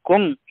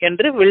இருந்திருக்கும்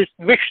என்று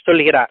விஷ்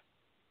சொல்கிறார்.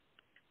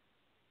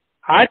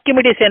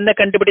 ஆர்க்கிமிடிஸ் என்ன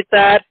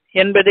கண்டுபிடித்தார்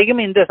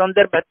என்பதையும் இந்த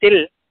சந்தர்ப்பத்தில்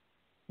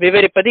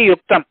விவரிப்பது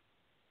யுக்தம்.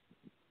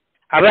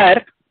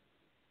 அவர்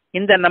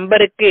இந்த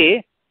நம்பருக்கு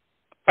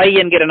பை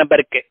என்கிற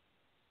நம்பருக்கு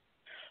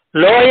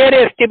லோயர்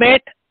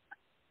எஸ்டிமேட்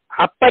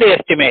அப்பர்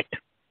எஸ்டிமேட்,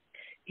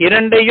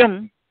 இரண்டையும்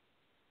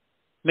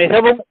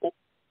மிகவும்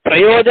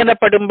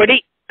பிரயோஜனப்படும்படி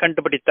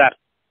கண்டுபிடித்தார்.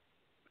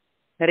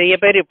 நிறைய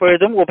பேர்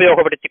இப்பொழுதும்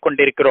உபயோகப்படுத்திக்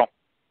கொண்டிருக்கிறோம்.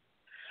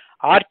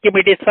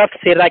 ஆர்கிமிடிஸ் ஆஃப்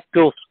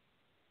சிராக்யூஸ்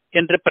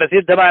என்று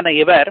பிரசித்தமான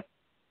இவர்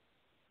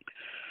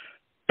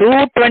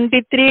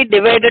 223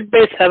 divided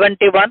by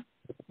 71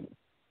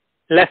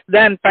 less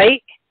than pi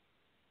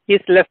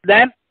is less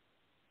than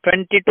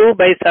 22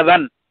 by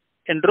 7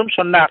 என்றும்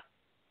சொன்னார்.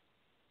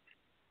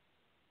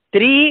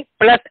 3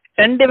 plus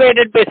 10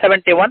 divided by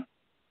 71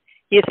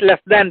 is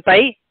less than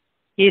pi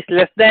is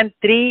less than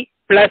 3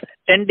 plus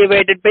 10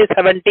 divided by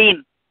 17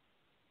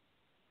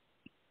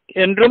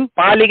 என்றும்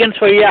பாலிகன்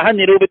வழியாக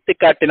நிரூபித்து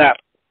காட்டினார்.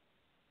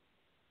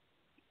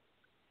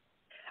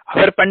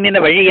 அவர் பண்ணின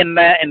வழி என்ன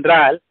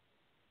என்றால்,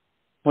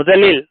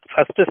 முதலில்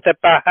ஃபர்ஸ்ட்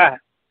ஸ்டெப்பாக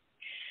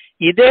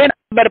இதே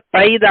நம்பர்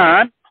பை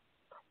தான்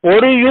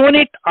ஒரு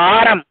யூனிட்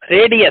ஆரம்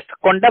ரேடியஸ்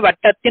கொண்ட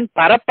வட்டத்தின்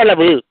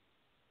பரப்பளவு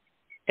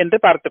என்று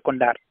பார்த்து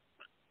கொண்டார்.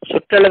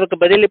 சுற்றளவுக்கு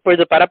பதில்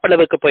இப்பொழுது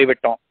பரப்பளவுக்கு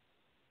போய்விட்டோம்,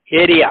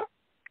 ஏரியா.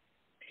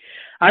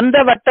 அந்த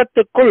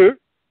வட்டத்துக்குள்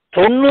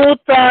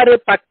 96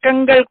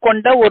 பக்கங்கள்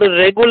கொண்ட ஒரு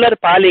ரெகுலர்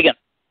பாலிகன்,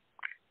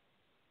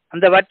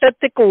 அந்த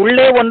வட்டத்துக்கு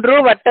உள்ளே ஒன்று,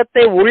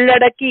 வட்டத்தை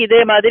உள்ளடக்கி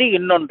இதே மாதிரி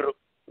இன்னொன்று,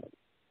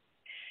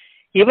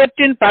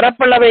 இவற்றின்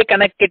பரப்பளவை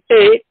கணக்கிட்டு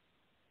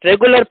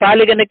ரெகுலர்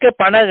பாலிகனுக்கு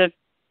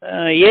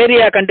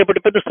ஏரியா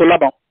கண்டுபிடிப்பது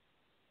சுலபம்.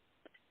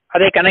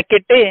 அதை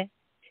கணக்கிட்டு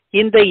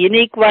இந்த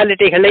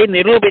இனீக்வாலிட்டிகளை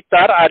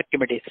நிரூபித்தார்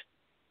ஆர்கிமிடிஸ்.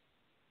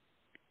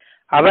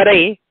 அவரை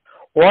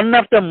one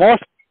of the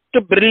most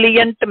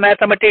brilliant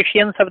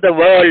mathematicians of the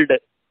world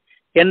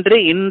என்று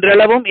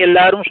இன்றளவும்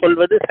எல்லாரும்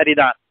சொல்வது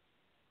சரிதான்.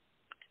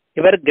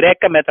 இவர்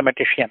கிரேக்க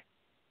மேத்தமெட்டிஷியன்.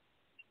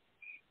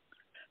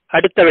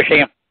 அடுத்த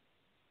விஷயம்,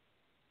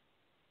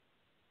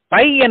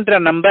 பை என்ற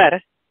நம்பர்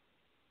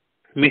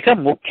மிக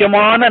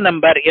முக்கியமான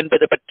நம்பர்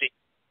என்பது பற்றி.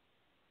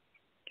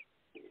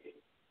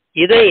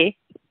 இதை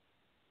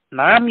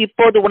நாம்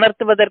இப்போது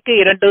உணர்த்துவதற்கு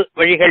 2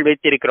 வழிகள்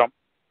வைத்திருக்கிறோம்.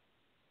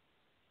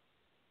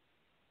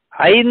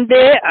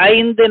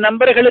 5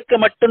 நம்பர்களுக்கு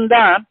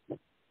மட்டும்தான்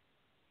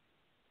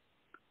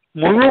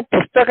முழு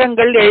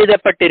புஸ்தகங்கள்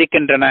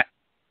எழுதப்பட்டிருக்கின்றன.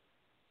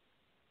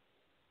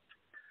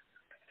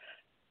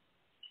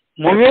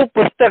 முழு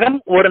புஸ்தகம்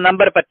ஒரு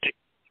நம்பர் பற்றி,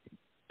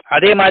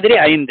 அதே மாதிரி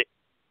 5.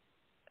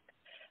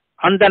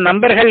 அந்த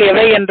நம்பர்கள்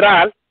எவை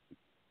என்றால்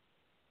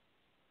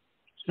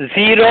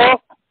 0,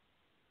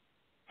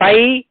 by,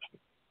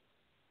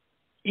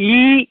 E,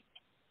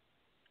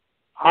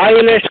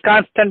 Euler's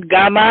constant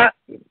gamma,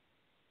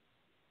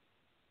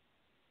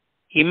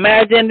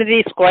 imaginary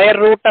square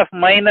root of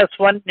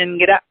 -1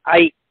 என்கிற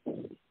I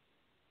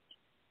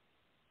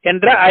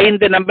என்ற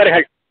 5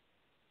 நம்பர்கள்.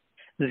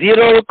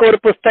 0வுக்கு ஒரு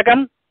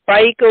புஸ்தகம்,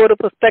 பைக்கு ஒரு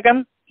புஸ்தகம்,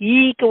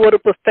 ஈக்கு ஒரு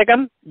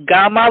புஸ்தகம்,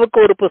 காமாவுக்கு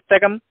ஒரு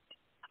புஸ்தகம்,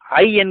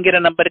 I என்கிற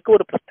நம்பருக்கு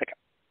ஒரு புஸ்தகம்.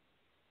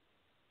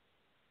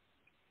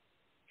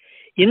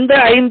 இந்த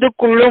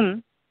 5க்குள்ளும்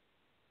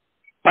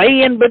பை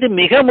என்பது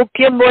மிக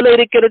முக்கியம் போல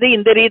இருக்கிறது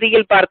இந்த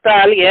ரீதியில்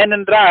பார்த்தால்.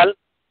 ஏனென்றால்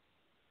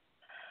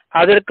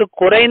அதற்கு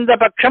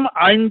குறைந்தபட்சம்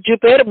 5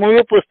 பேர்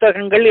முழு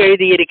புஸ்தகங்கள்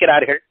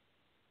எழுதியிருக்கிறார்கள்.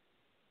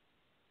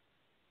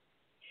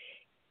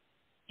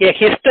 A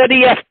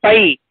History of Pi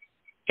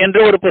என்று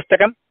ஒரு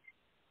புஸ்தகம்,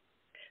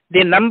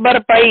 தி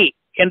நம்பர் பை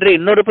என்று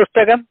இன்னொரு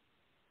புஸ்தகம்,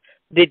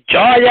 தி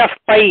ஜாய்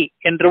ஆஃப் பை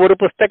என்று ஒரு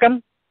புஸ்தகம்,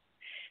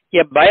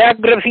 எ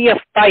பயோகிராபி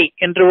ஆஃப் பை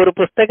என்று ஒரு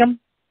புஸ்தகம்,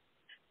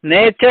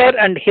 nature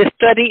and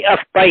history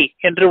of by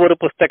என்று ஒரு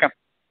புஸ்தகம்.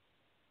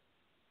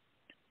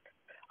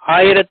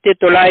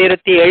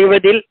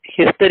 1970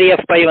 ஹிஸ்டரி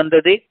ஆஃப் பை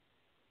வந்தது.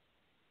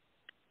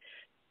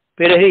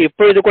 பிறகு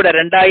இப்பொழுது கூட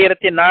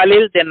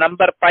 2004 தி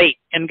நம்பர் பை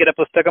என்கிற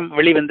புஸ்தகம்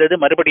வெளிவந்தது.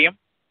 மறுபடியும்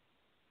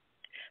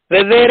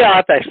வெவ்வேறு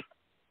ஆத்தர்ஸ்,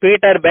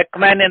 பீட்டர்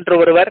பெக்மேன் என்று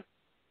ஒருவர்,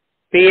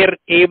 பியர்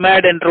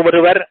ஈமேட் என்று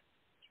ஒருவர்,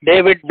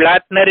 டேவிட்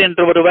பிளாட்னர்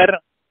என்று ஒருவர்,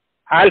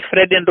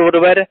 ஆல்ஃபிரட் என்று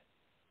ஒருவர்,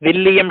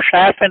 வில்லியம்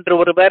ஷாஃப் என்று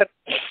ஒருவர்,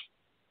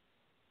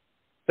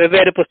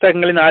 வெவ்வேறு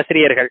புஸ்தகங்களின்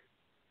ஆசிரியர்கள்.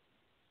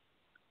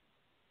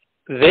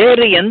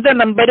 வேறு எந்த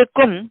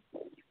நம்பருக்கும்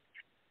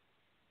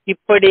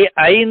இப்படி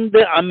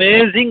 5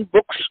 அமேசிங்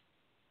புக்ஸ்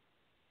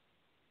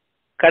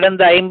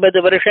கடந்த 50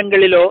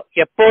 வருஷங்களிலோ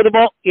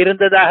எப்போதுமோ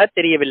இருந்ததாக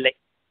தெரியவில்லை.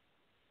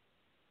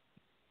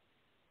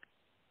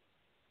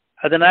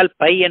 அதனால்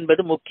பை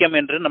என்பது முக்கியம்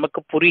என்று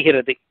நமக்கு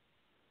புரிகிறது.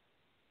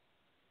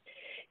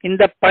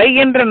 இந்த பை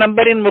என்ற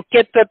நம்பரின்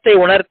முக்கியத்துவத்தை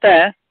உணர்த்த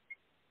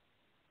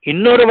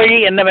இன்னொரு வழி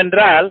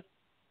என்னவென்றால்,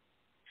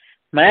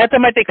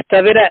 மேத்தமெட்டிக்ஸ்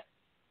தவிர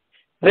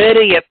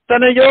வேறு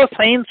எத்தனையோ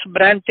சயின்ஸ்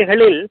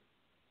பிரான்ச்சுகளில்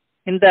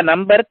இந்த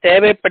நம்பர்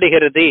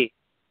தேவைப்படுகிறது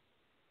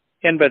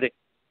என்பது.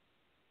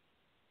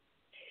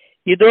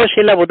 இதோ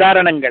சில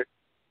உதாரணங்கள்.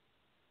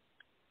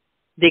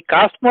 தி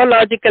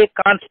காஸ்மோலாஜிக்கல்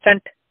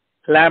கான்ஸ்டன்ட்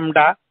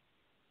லாம்டா,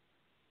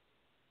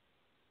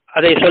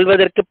 அதை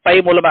சொல்வதற்கு பை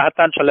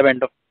மூலமாகத்தான் சொல்ல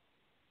வேண்டும்.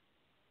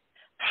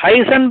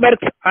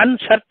 ஹைசன்பர்க்ஸ்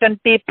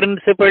அன்சர்டன்டி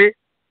பிரின்சிபிள்,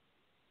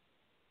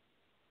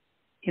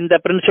 இந்த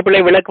பிரின்சிபிளை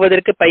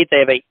விளக்குவதற்கு பை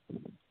தேவை.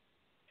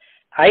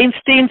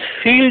 Einstein's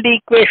field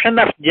equation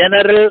of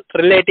general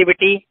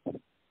relativity,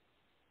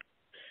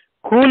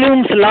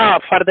 Coulomb's law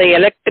for the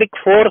electric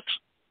force,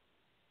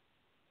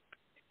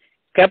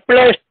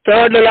 Kepler's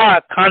third law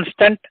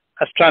constant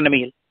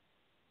astronomy,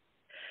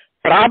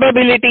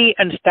 probability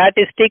and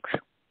statistics,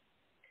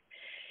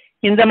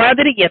 இந்த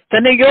மாதிரி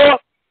எத்தனையோ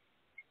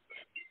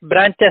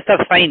branches of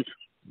science,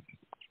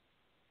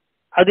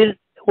 அதில்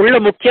உள்ள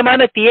முக்கியமான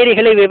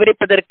தியரிகளை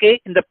விவரிப்பதற்கு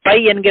இந்த பை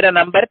என்கிற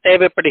நம்பர்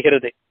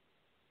தேவைப்படுகிறது.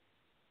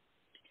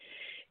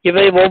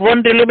 இவை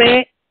ஒவ்வொன்றிலுமே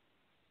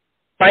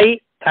பை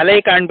தலை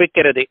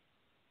காண்பிக்கிறது.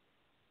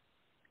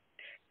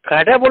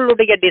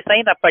 கடவுளுடைய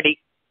டிசைன் அப்படி.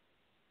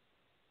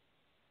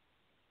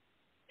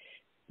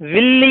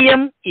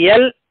 வில்லியம்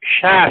எல்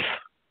ஷாஃப்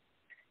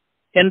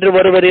என்று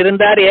ஒருவர்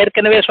இருந்தார்.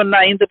 ஏற்கனவே சொன்ன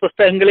 5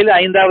 புஸ்தகங்களில்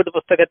 5வது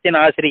புஸ்தகத்தின்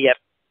ஆசிரியர்.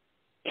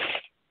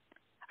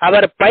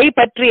 அவர் பை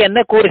பற்றி என்ன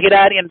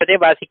கூறுகிறார் என்பதை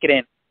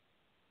வாசிக்கிறேன்.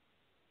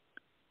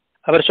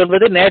 அவர்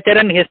சொல்வது nature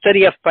and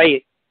history of by,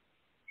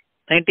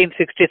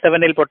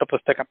 1967 போட்ட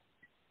புஸ்தகம்.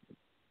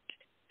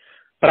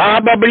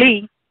 Probably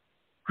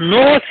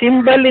no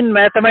symbol in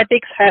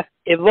mathematics has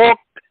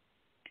evoked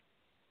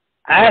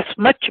as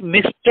much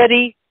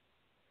mystery,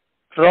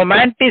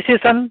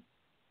 romanticism,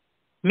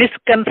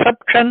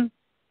 misconception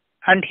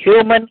and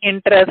human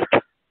interest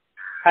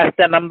as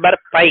the number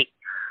pi.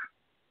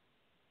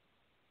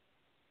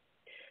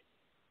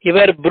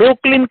 இவர்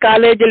புரூக்லின்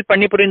காலேஜில்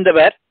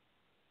பணிபுரிந்தவர்.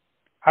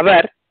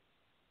 அவர்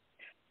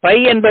பை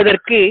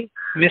என்பதற்கு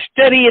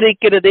மிஸ்டரி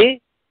இருக்கிறது,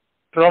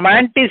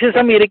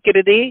 ரொமான்டிசிசம்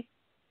இருக்கிறது,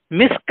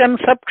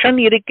 மிஸ்கன்செப்ஷன்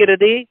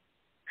இருக்கிறது,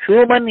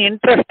 ஹியூமன்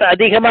இன்ட்ரெஸ்ட்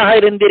அதிகமாக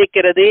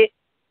இருந்திருக்கிறது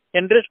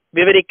என்று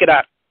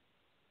விவரிக்கிறார்.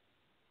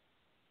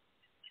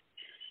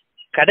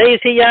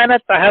 கடைசியான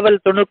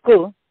தகவல் துணுக்கு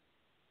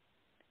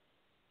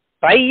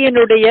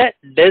பையினுடைய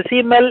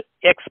டெசிமல்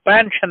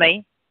எக்ஸ்பான்ஷனை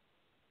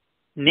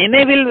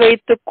நினைவில்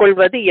வைத்துக்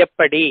கொள்வது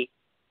எப்படி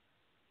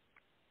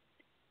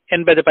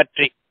என்பது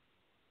பற்றி.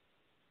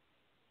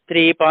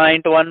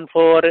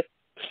 3.14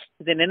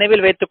 இது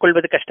நினைவில் வைத்துக்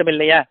கொள்வது கஷ்டம்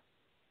இல்லையா?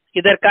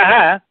 இதற்காக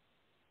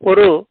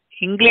ஒரு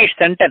English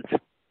sentence.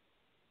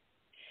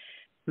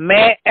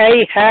 May I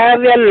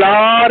have a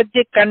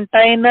large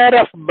container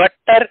of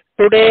butter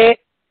today.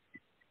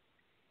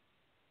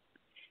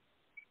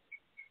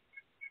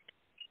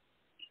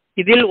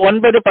 இதில்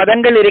 9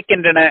 பதங்கள்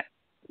இருக்கின்றன.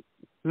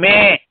 மே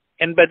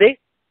என்பது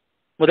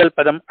முதல்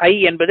பதம், ஐ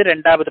என்பது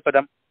 2வது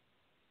பதம்.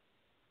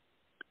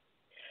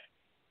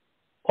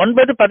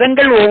 9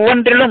 பதங்கள்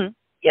ஒவ்வொன்றிலும்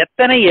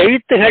எத்தனை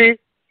எழுத்துகள்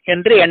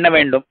என்று எண்ண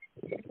வேண்டும்.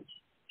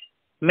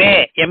 மே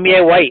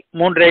MAY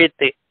 3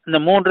 எழுத்து, இந்த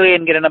 3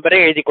 என்கிற நம்பரை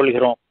எழுதிக்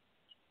கொள்கிறோம்.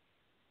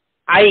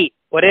 ஐ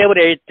ஒரே ஒரு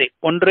எழுத்து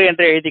 1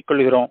 என்று எழுதிக்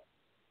கொள்கிறோம்.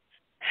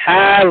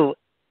 ஹாவ்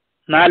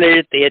 4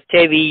 எழுத்து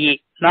HAVE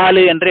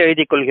 4 என்று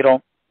எழுதிக்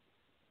கொள்கிறோம்.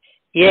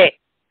 ஏ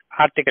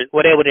ஆர்டிகல்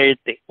ஒரே ஒரு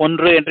எழுத்து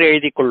 1 என்று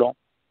எழுதிக் கொள்ளும்.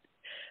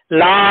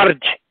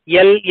 லார்ஜ்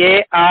LARGE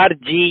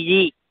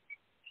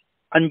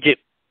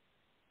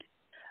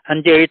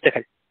 5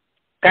 எழுத்துகள்.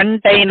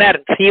 கண்டெய்னர்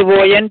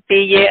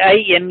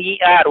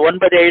CONTAINER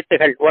 9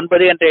 எழுத்துகள்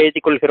 9 என்று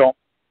எழுதிக் கொள்கிறோம்.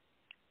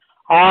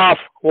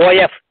 ஆஃப்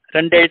OF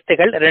 2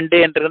 எழுத்துகள் 2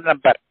 என்ற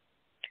நம்பர்.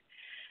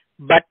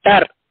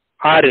 Butter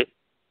 6,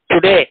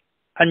 today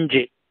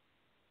 5.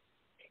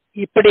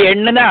 இப்படி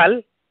எண்ணினால்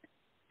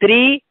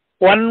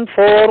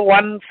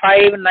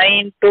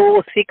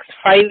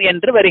 314159265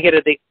 என்று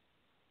வருகிறது.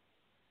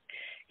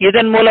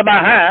 இதன்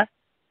மூலமாக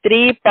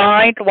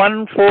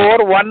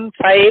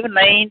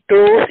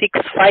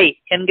 3.14159265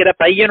 என்கிற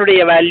பையனுடைய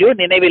வேல்யூ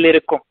நினைவில்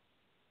இருக்கும்.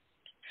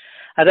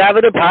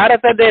 அதாவது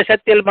பாரத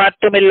தேசத்தில்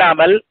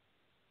மட்டுமில்லாமல்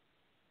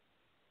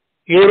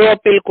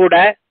யூரோப்பில் கூட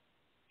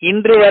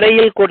இன்று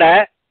வரையில் கூட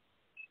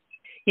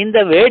இந்த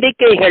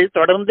வேடிக்கைகள்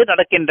தொடர்ந்து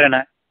நடக்கின்றன.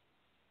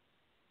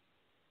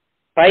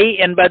 பை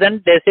என்பதன்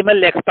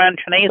டெசிமல்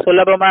எக்ஸ்பான்ஷனை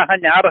சுலபமாக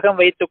ஞாபகம்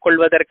வைத்துக்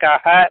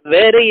கொள்வதற்காக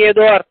வேறு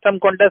ஏதோ அர்த்தம்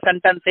கொண்ட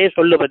சென்டென்ஸை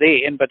சொல்லுவது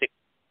என்பது.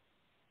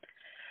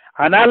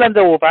 ஆனால்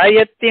அந்த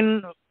உபாயத்தின்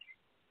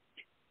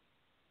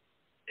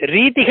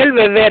ரீதிகள்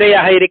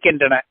வெவ்வேறையாக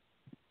இருக்கின்றன.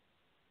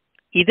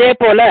 இதே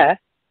போல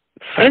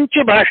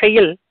பிரெஞ்சு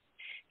பாஷையில்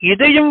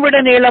இதையும் விட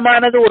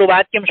நீளமானது ஒரு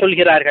வாக்கியம்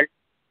சொல்கிறார்கள்.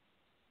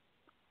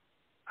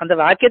 அந்த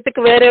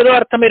வாக்கியத்துக்கு வேற ஏதோ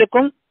அர்த்தம்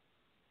இருக்கும்.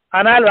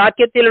 ஆனால்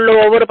வாக்கியத்தில் உள்ள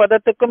ஒவ்வொரு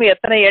பதத்துக்கும்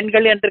எத்தனை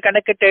எண்கள் என்று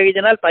கணக்கிட்டு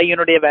எழுதினால்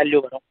பையனுடைய வேல்யூ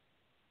வரும்.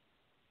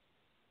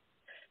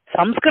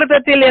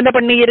 சம்ஸ்கிருதத்தில் என்ன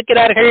பண்ணி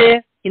இருக்கிறார்கள்?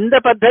 இந்த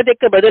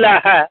பத்ததிக்கு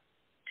பதிலாக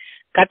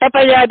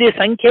கடபயாதி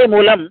சங்கே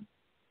மூலம்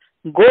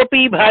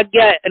கோபி பாக்ய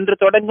என்று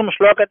தொடங்கும்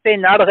ஸ்லோகத்தை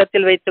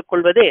ஞாபகத்தில் வைத்துக்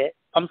கொள்வது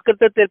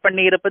சம்ஸ்கிருதத்தில்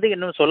பண்ணி இருப்பது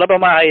இன்னும்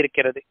சுலபமாக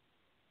இருக்கிறது.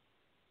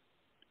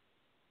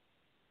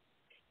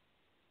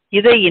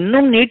 இதை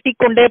இன்னும்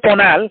நீட்டிக்கொண்டே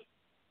போனால்,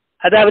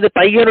 அதாவது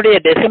பையனுடைய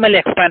டெசிமல்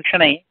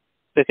எக்ஸ்பான்ஷனை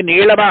வெகு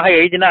நீளமாக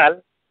எழுதினால்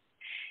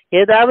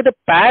ஏதாவது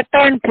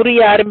பேட்டர்ன் புரிய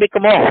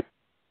ஆரம்பிக்குமோ?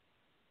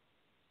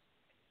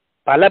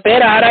 பல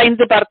பேர்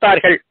ஆராய்ந்து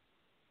பார்த்தார்கள்,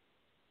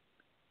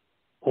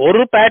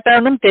 ஒரு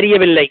பேட்டர்னும்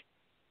தெரியவில்லை.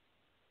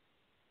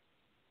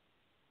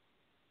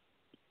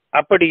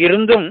 அப்படி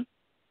இருந்தும்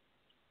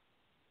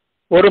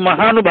ஒரு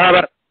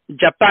மகானுபாவர்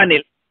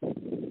ஜப்பானில்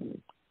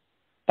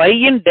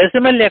பையின்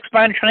டெசிமல்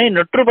எக்ஸ்பான்ஷனை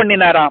நொற்று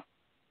பண்ணினாராம்.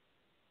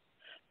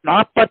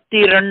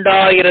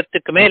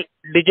 42,000க்கு மேல்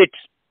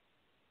டிஜிட்ஸ்.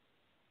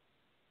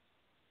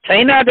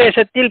 சைனா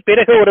தேசத்தில்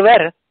பிறகு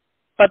ஒருவர்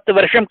 10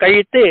 வருஷம்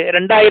கழித்து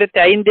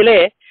 2005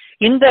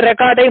 இந்த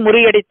ரெக்கார்டை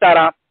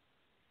முறியடித்தாராம்.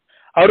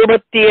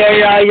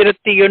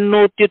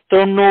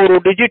 67,890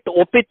 டிஜிட்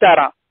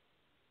ஒப்பித்தாராம்.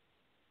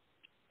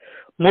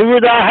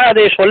 முழுதாக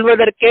அதை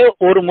சொல்வதற்கே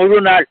ஒரு முழு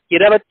நாள்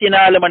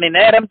 24 மணி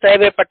நேரம்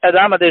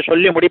தேவைப்பட்டதாம் அதை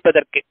சொல்லி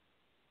முடிப்பதற்கு.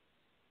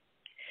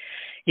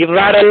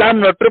 இவ்வாறெல்லாம்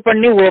நொற்று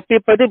பண்ணி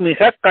ஒப்பிப்பது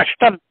மிக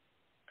கஷ்டம்,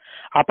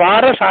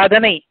 அபார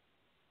சாதனை,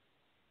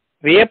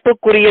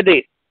 வியப்புக்குரியது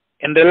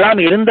என்றெல்லாம்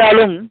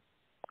இருந்தாலும்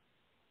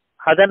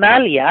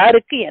அதனால்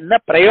யாருக்கு என்ன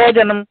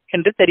பிரயோஜனம்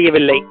என்று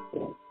தெரியவில்லை.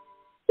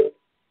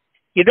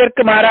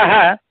 இதற்கு மாறாக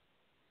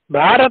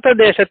பாரத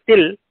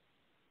தேசத்தில்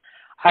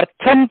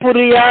அர்த்தம்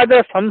புரியாத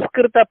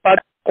சம்ஸ்கிருத பத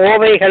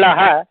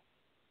கோவைகளாக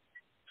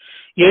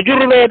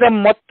யஜுர்வேதம்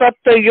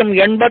மொத்தத்தையும்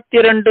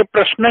 82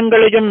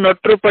 பிரஷ்னங்களையும்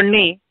நொற்று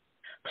பண்ணி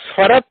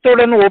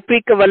ஸ்வரத்துடன்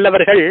ஒப்பிக்க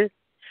வல்லவர்கள்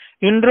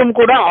இன்றும்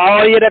கூட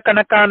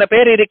ஆயிரக்கணக்கான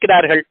பேர்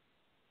இருக்கிறார்கள்.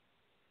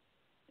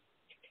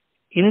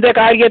 இந்த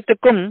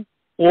காரியத்துக்கும்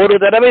ஒரு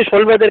தடவை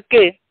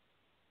சொல்வதற்கு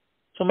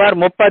சுமார்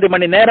 30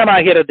 மணி நேரம்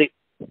ஆகிறது.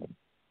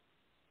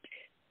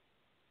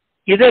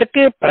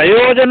 இதற்கு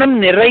பிரயோஜனம்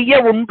நிறைய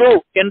உண்டு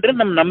என்று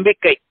நம்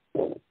நம்பிக்கை.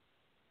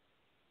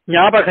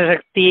 ஞாபக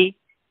சக்தி,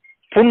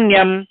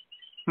 புண்ணியம்,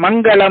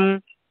 மங்களம்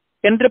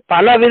என்று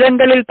பல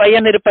விதங்களில்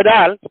பயன்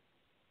இருப்பதால்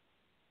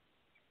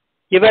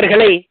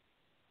இவர்களை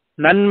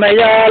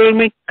நன்மையால்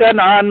மிக்க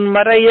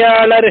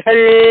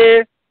நான்மறையாளர்கள்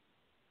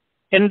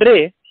என்று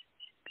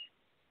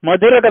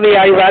மதுரகவி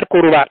ஆழ்வார்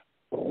கூறுவார்.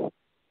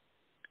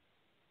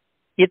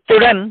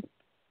 இத்துடன்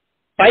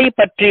பை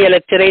பற்றிய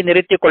லெக்சரை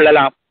நிறுத்திக்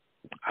கொள்ளலாம்.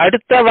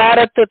 அடுத்த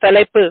வாரத்து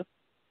தலைப்பு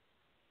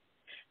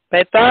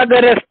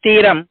பைத்தாகரஸ்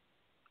தியரம்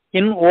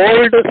இன்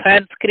ஓல்டு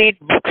சான்ஸ்கிரிட்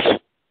புக்ஸ்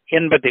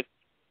என்பது.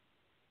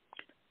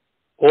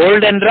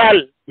 ஓல்டு என்றால்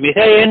மிக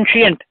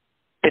ஏன்ஷியன்ட்,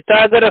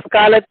 பைத்தாகரஸ்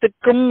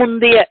காலத்துக்கும்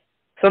முந்தைய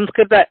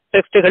சம்ஸ்கிருத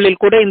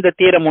டெக்ஸ்டுகளில் கூட இந்த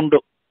தியரம் உண்டு.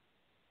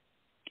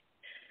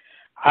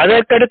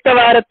 அதற்கடுத்த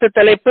வாரத்து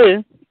தலைப்பு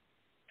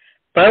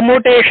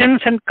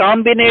permutations and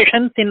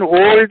combinations in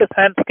old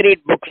Sanskrit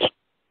books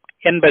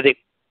என்பது.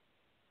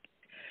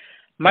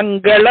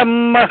 மங்களம்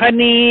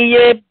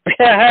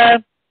மகனீயேப்யஹ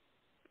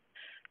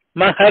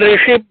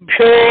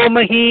மஹர்ஷிப்யோ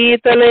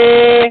மஹீதலே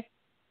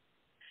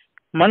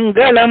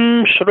மங்களம்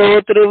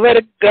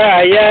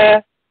ஸ்ரோத்ருவர்காய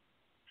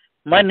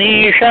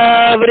மனிஷா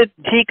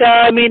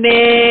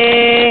விருத்திகாமினே.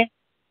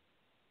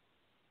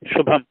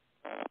 சுபம்.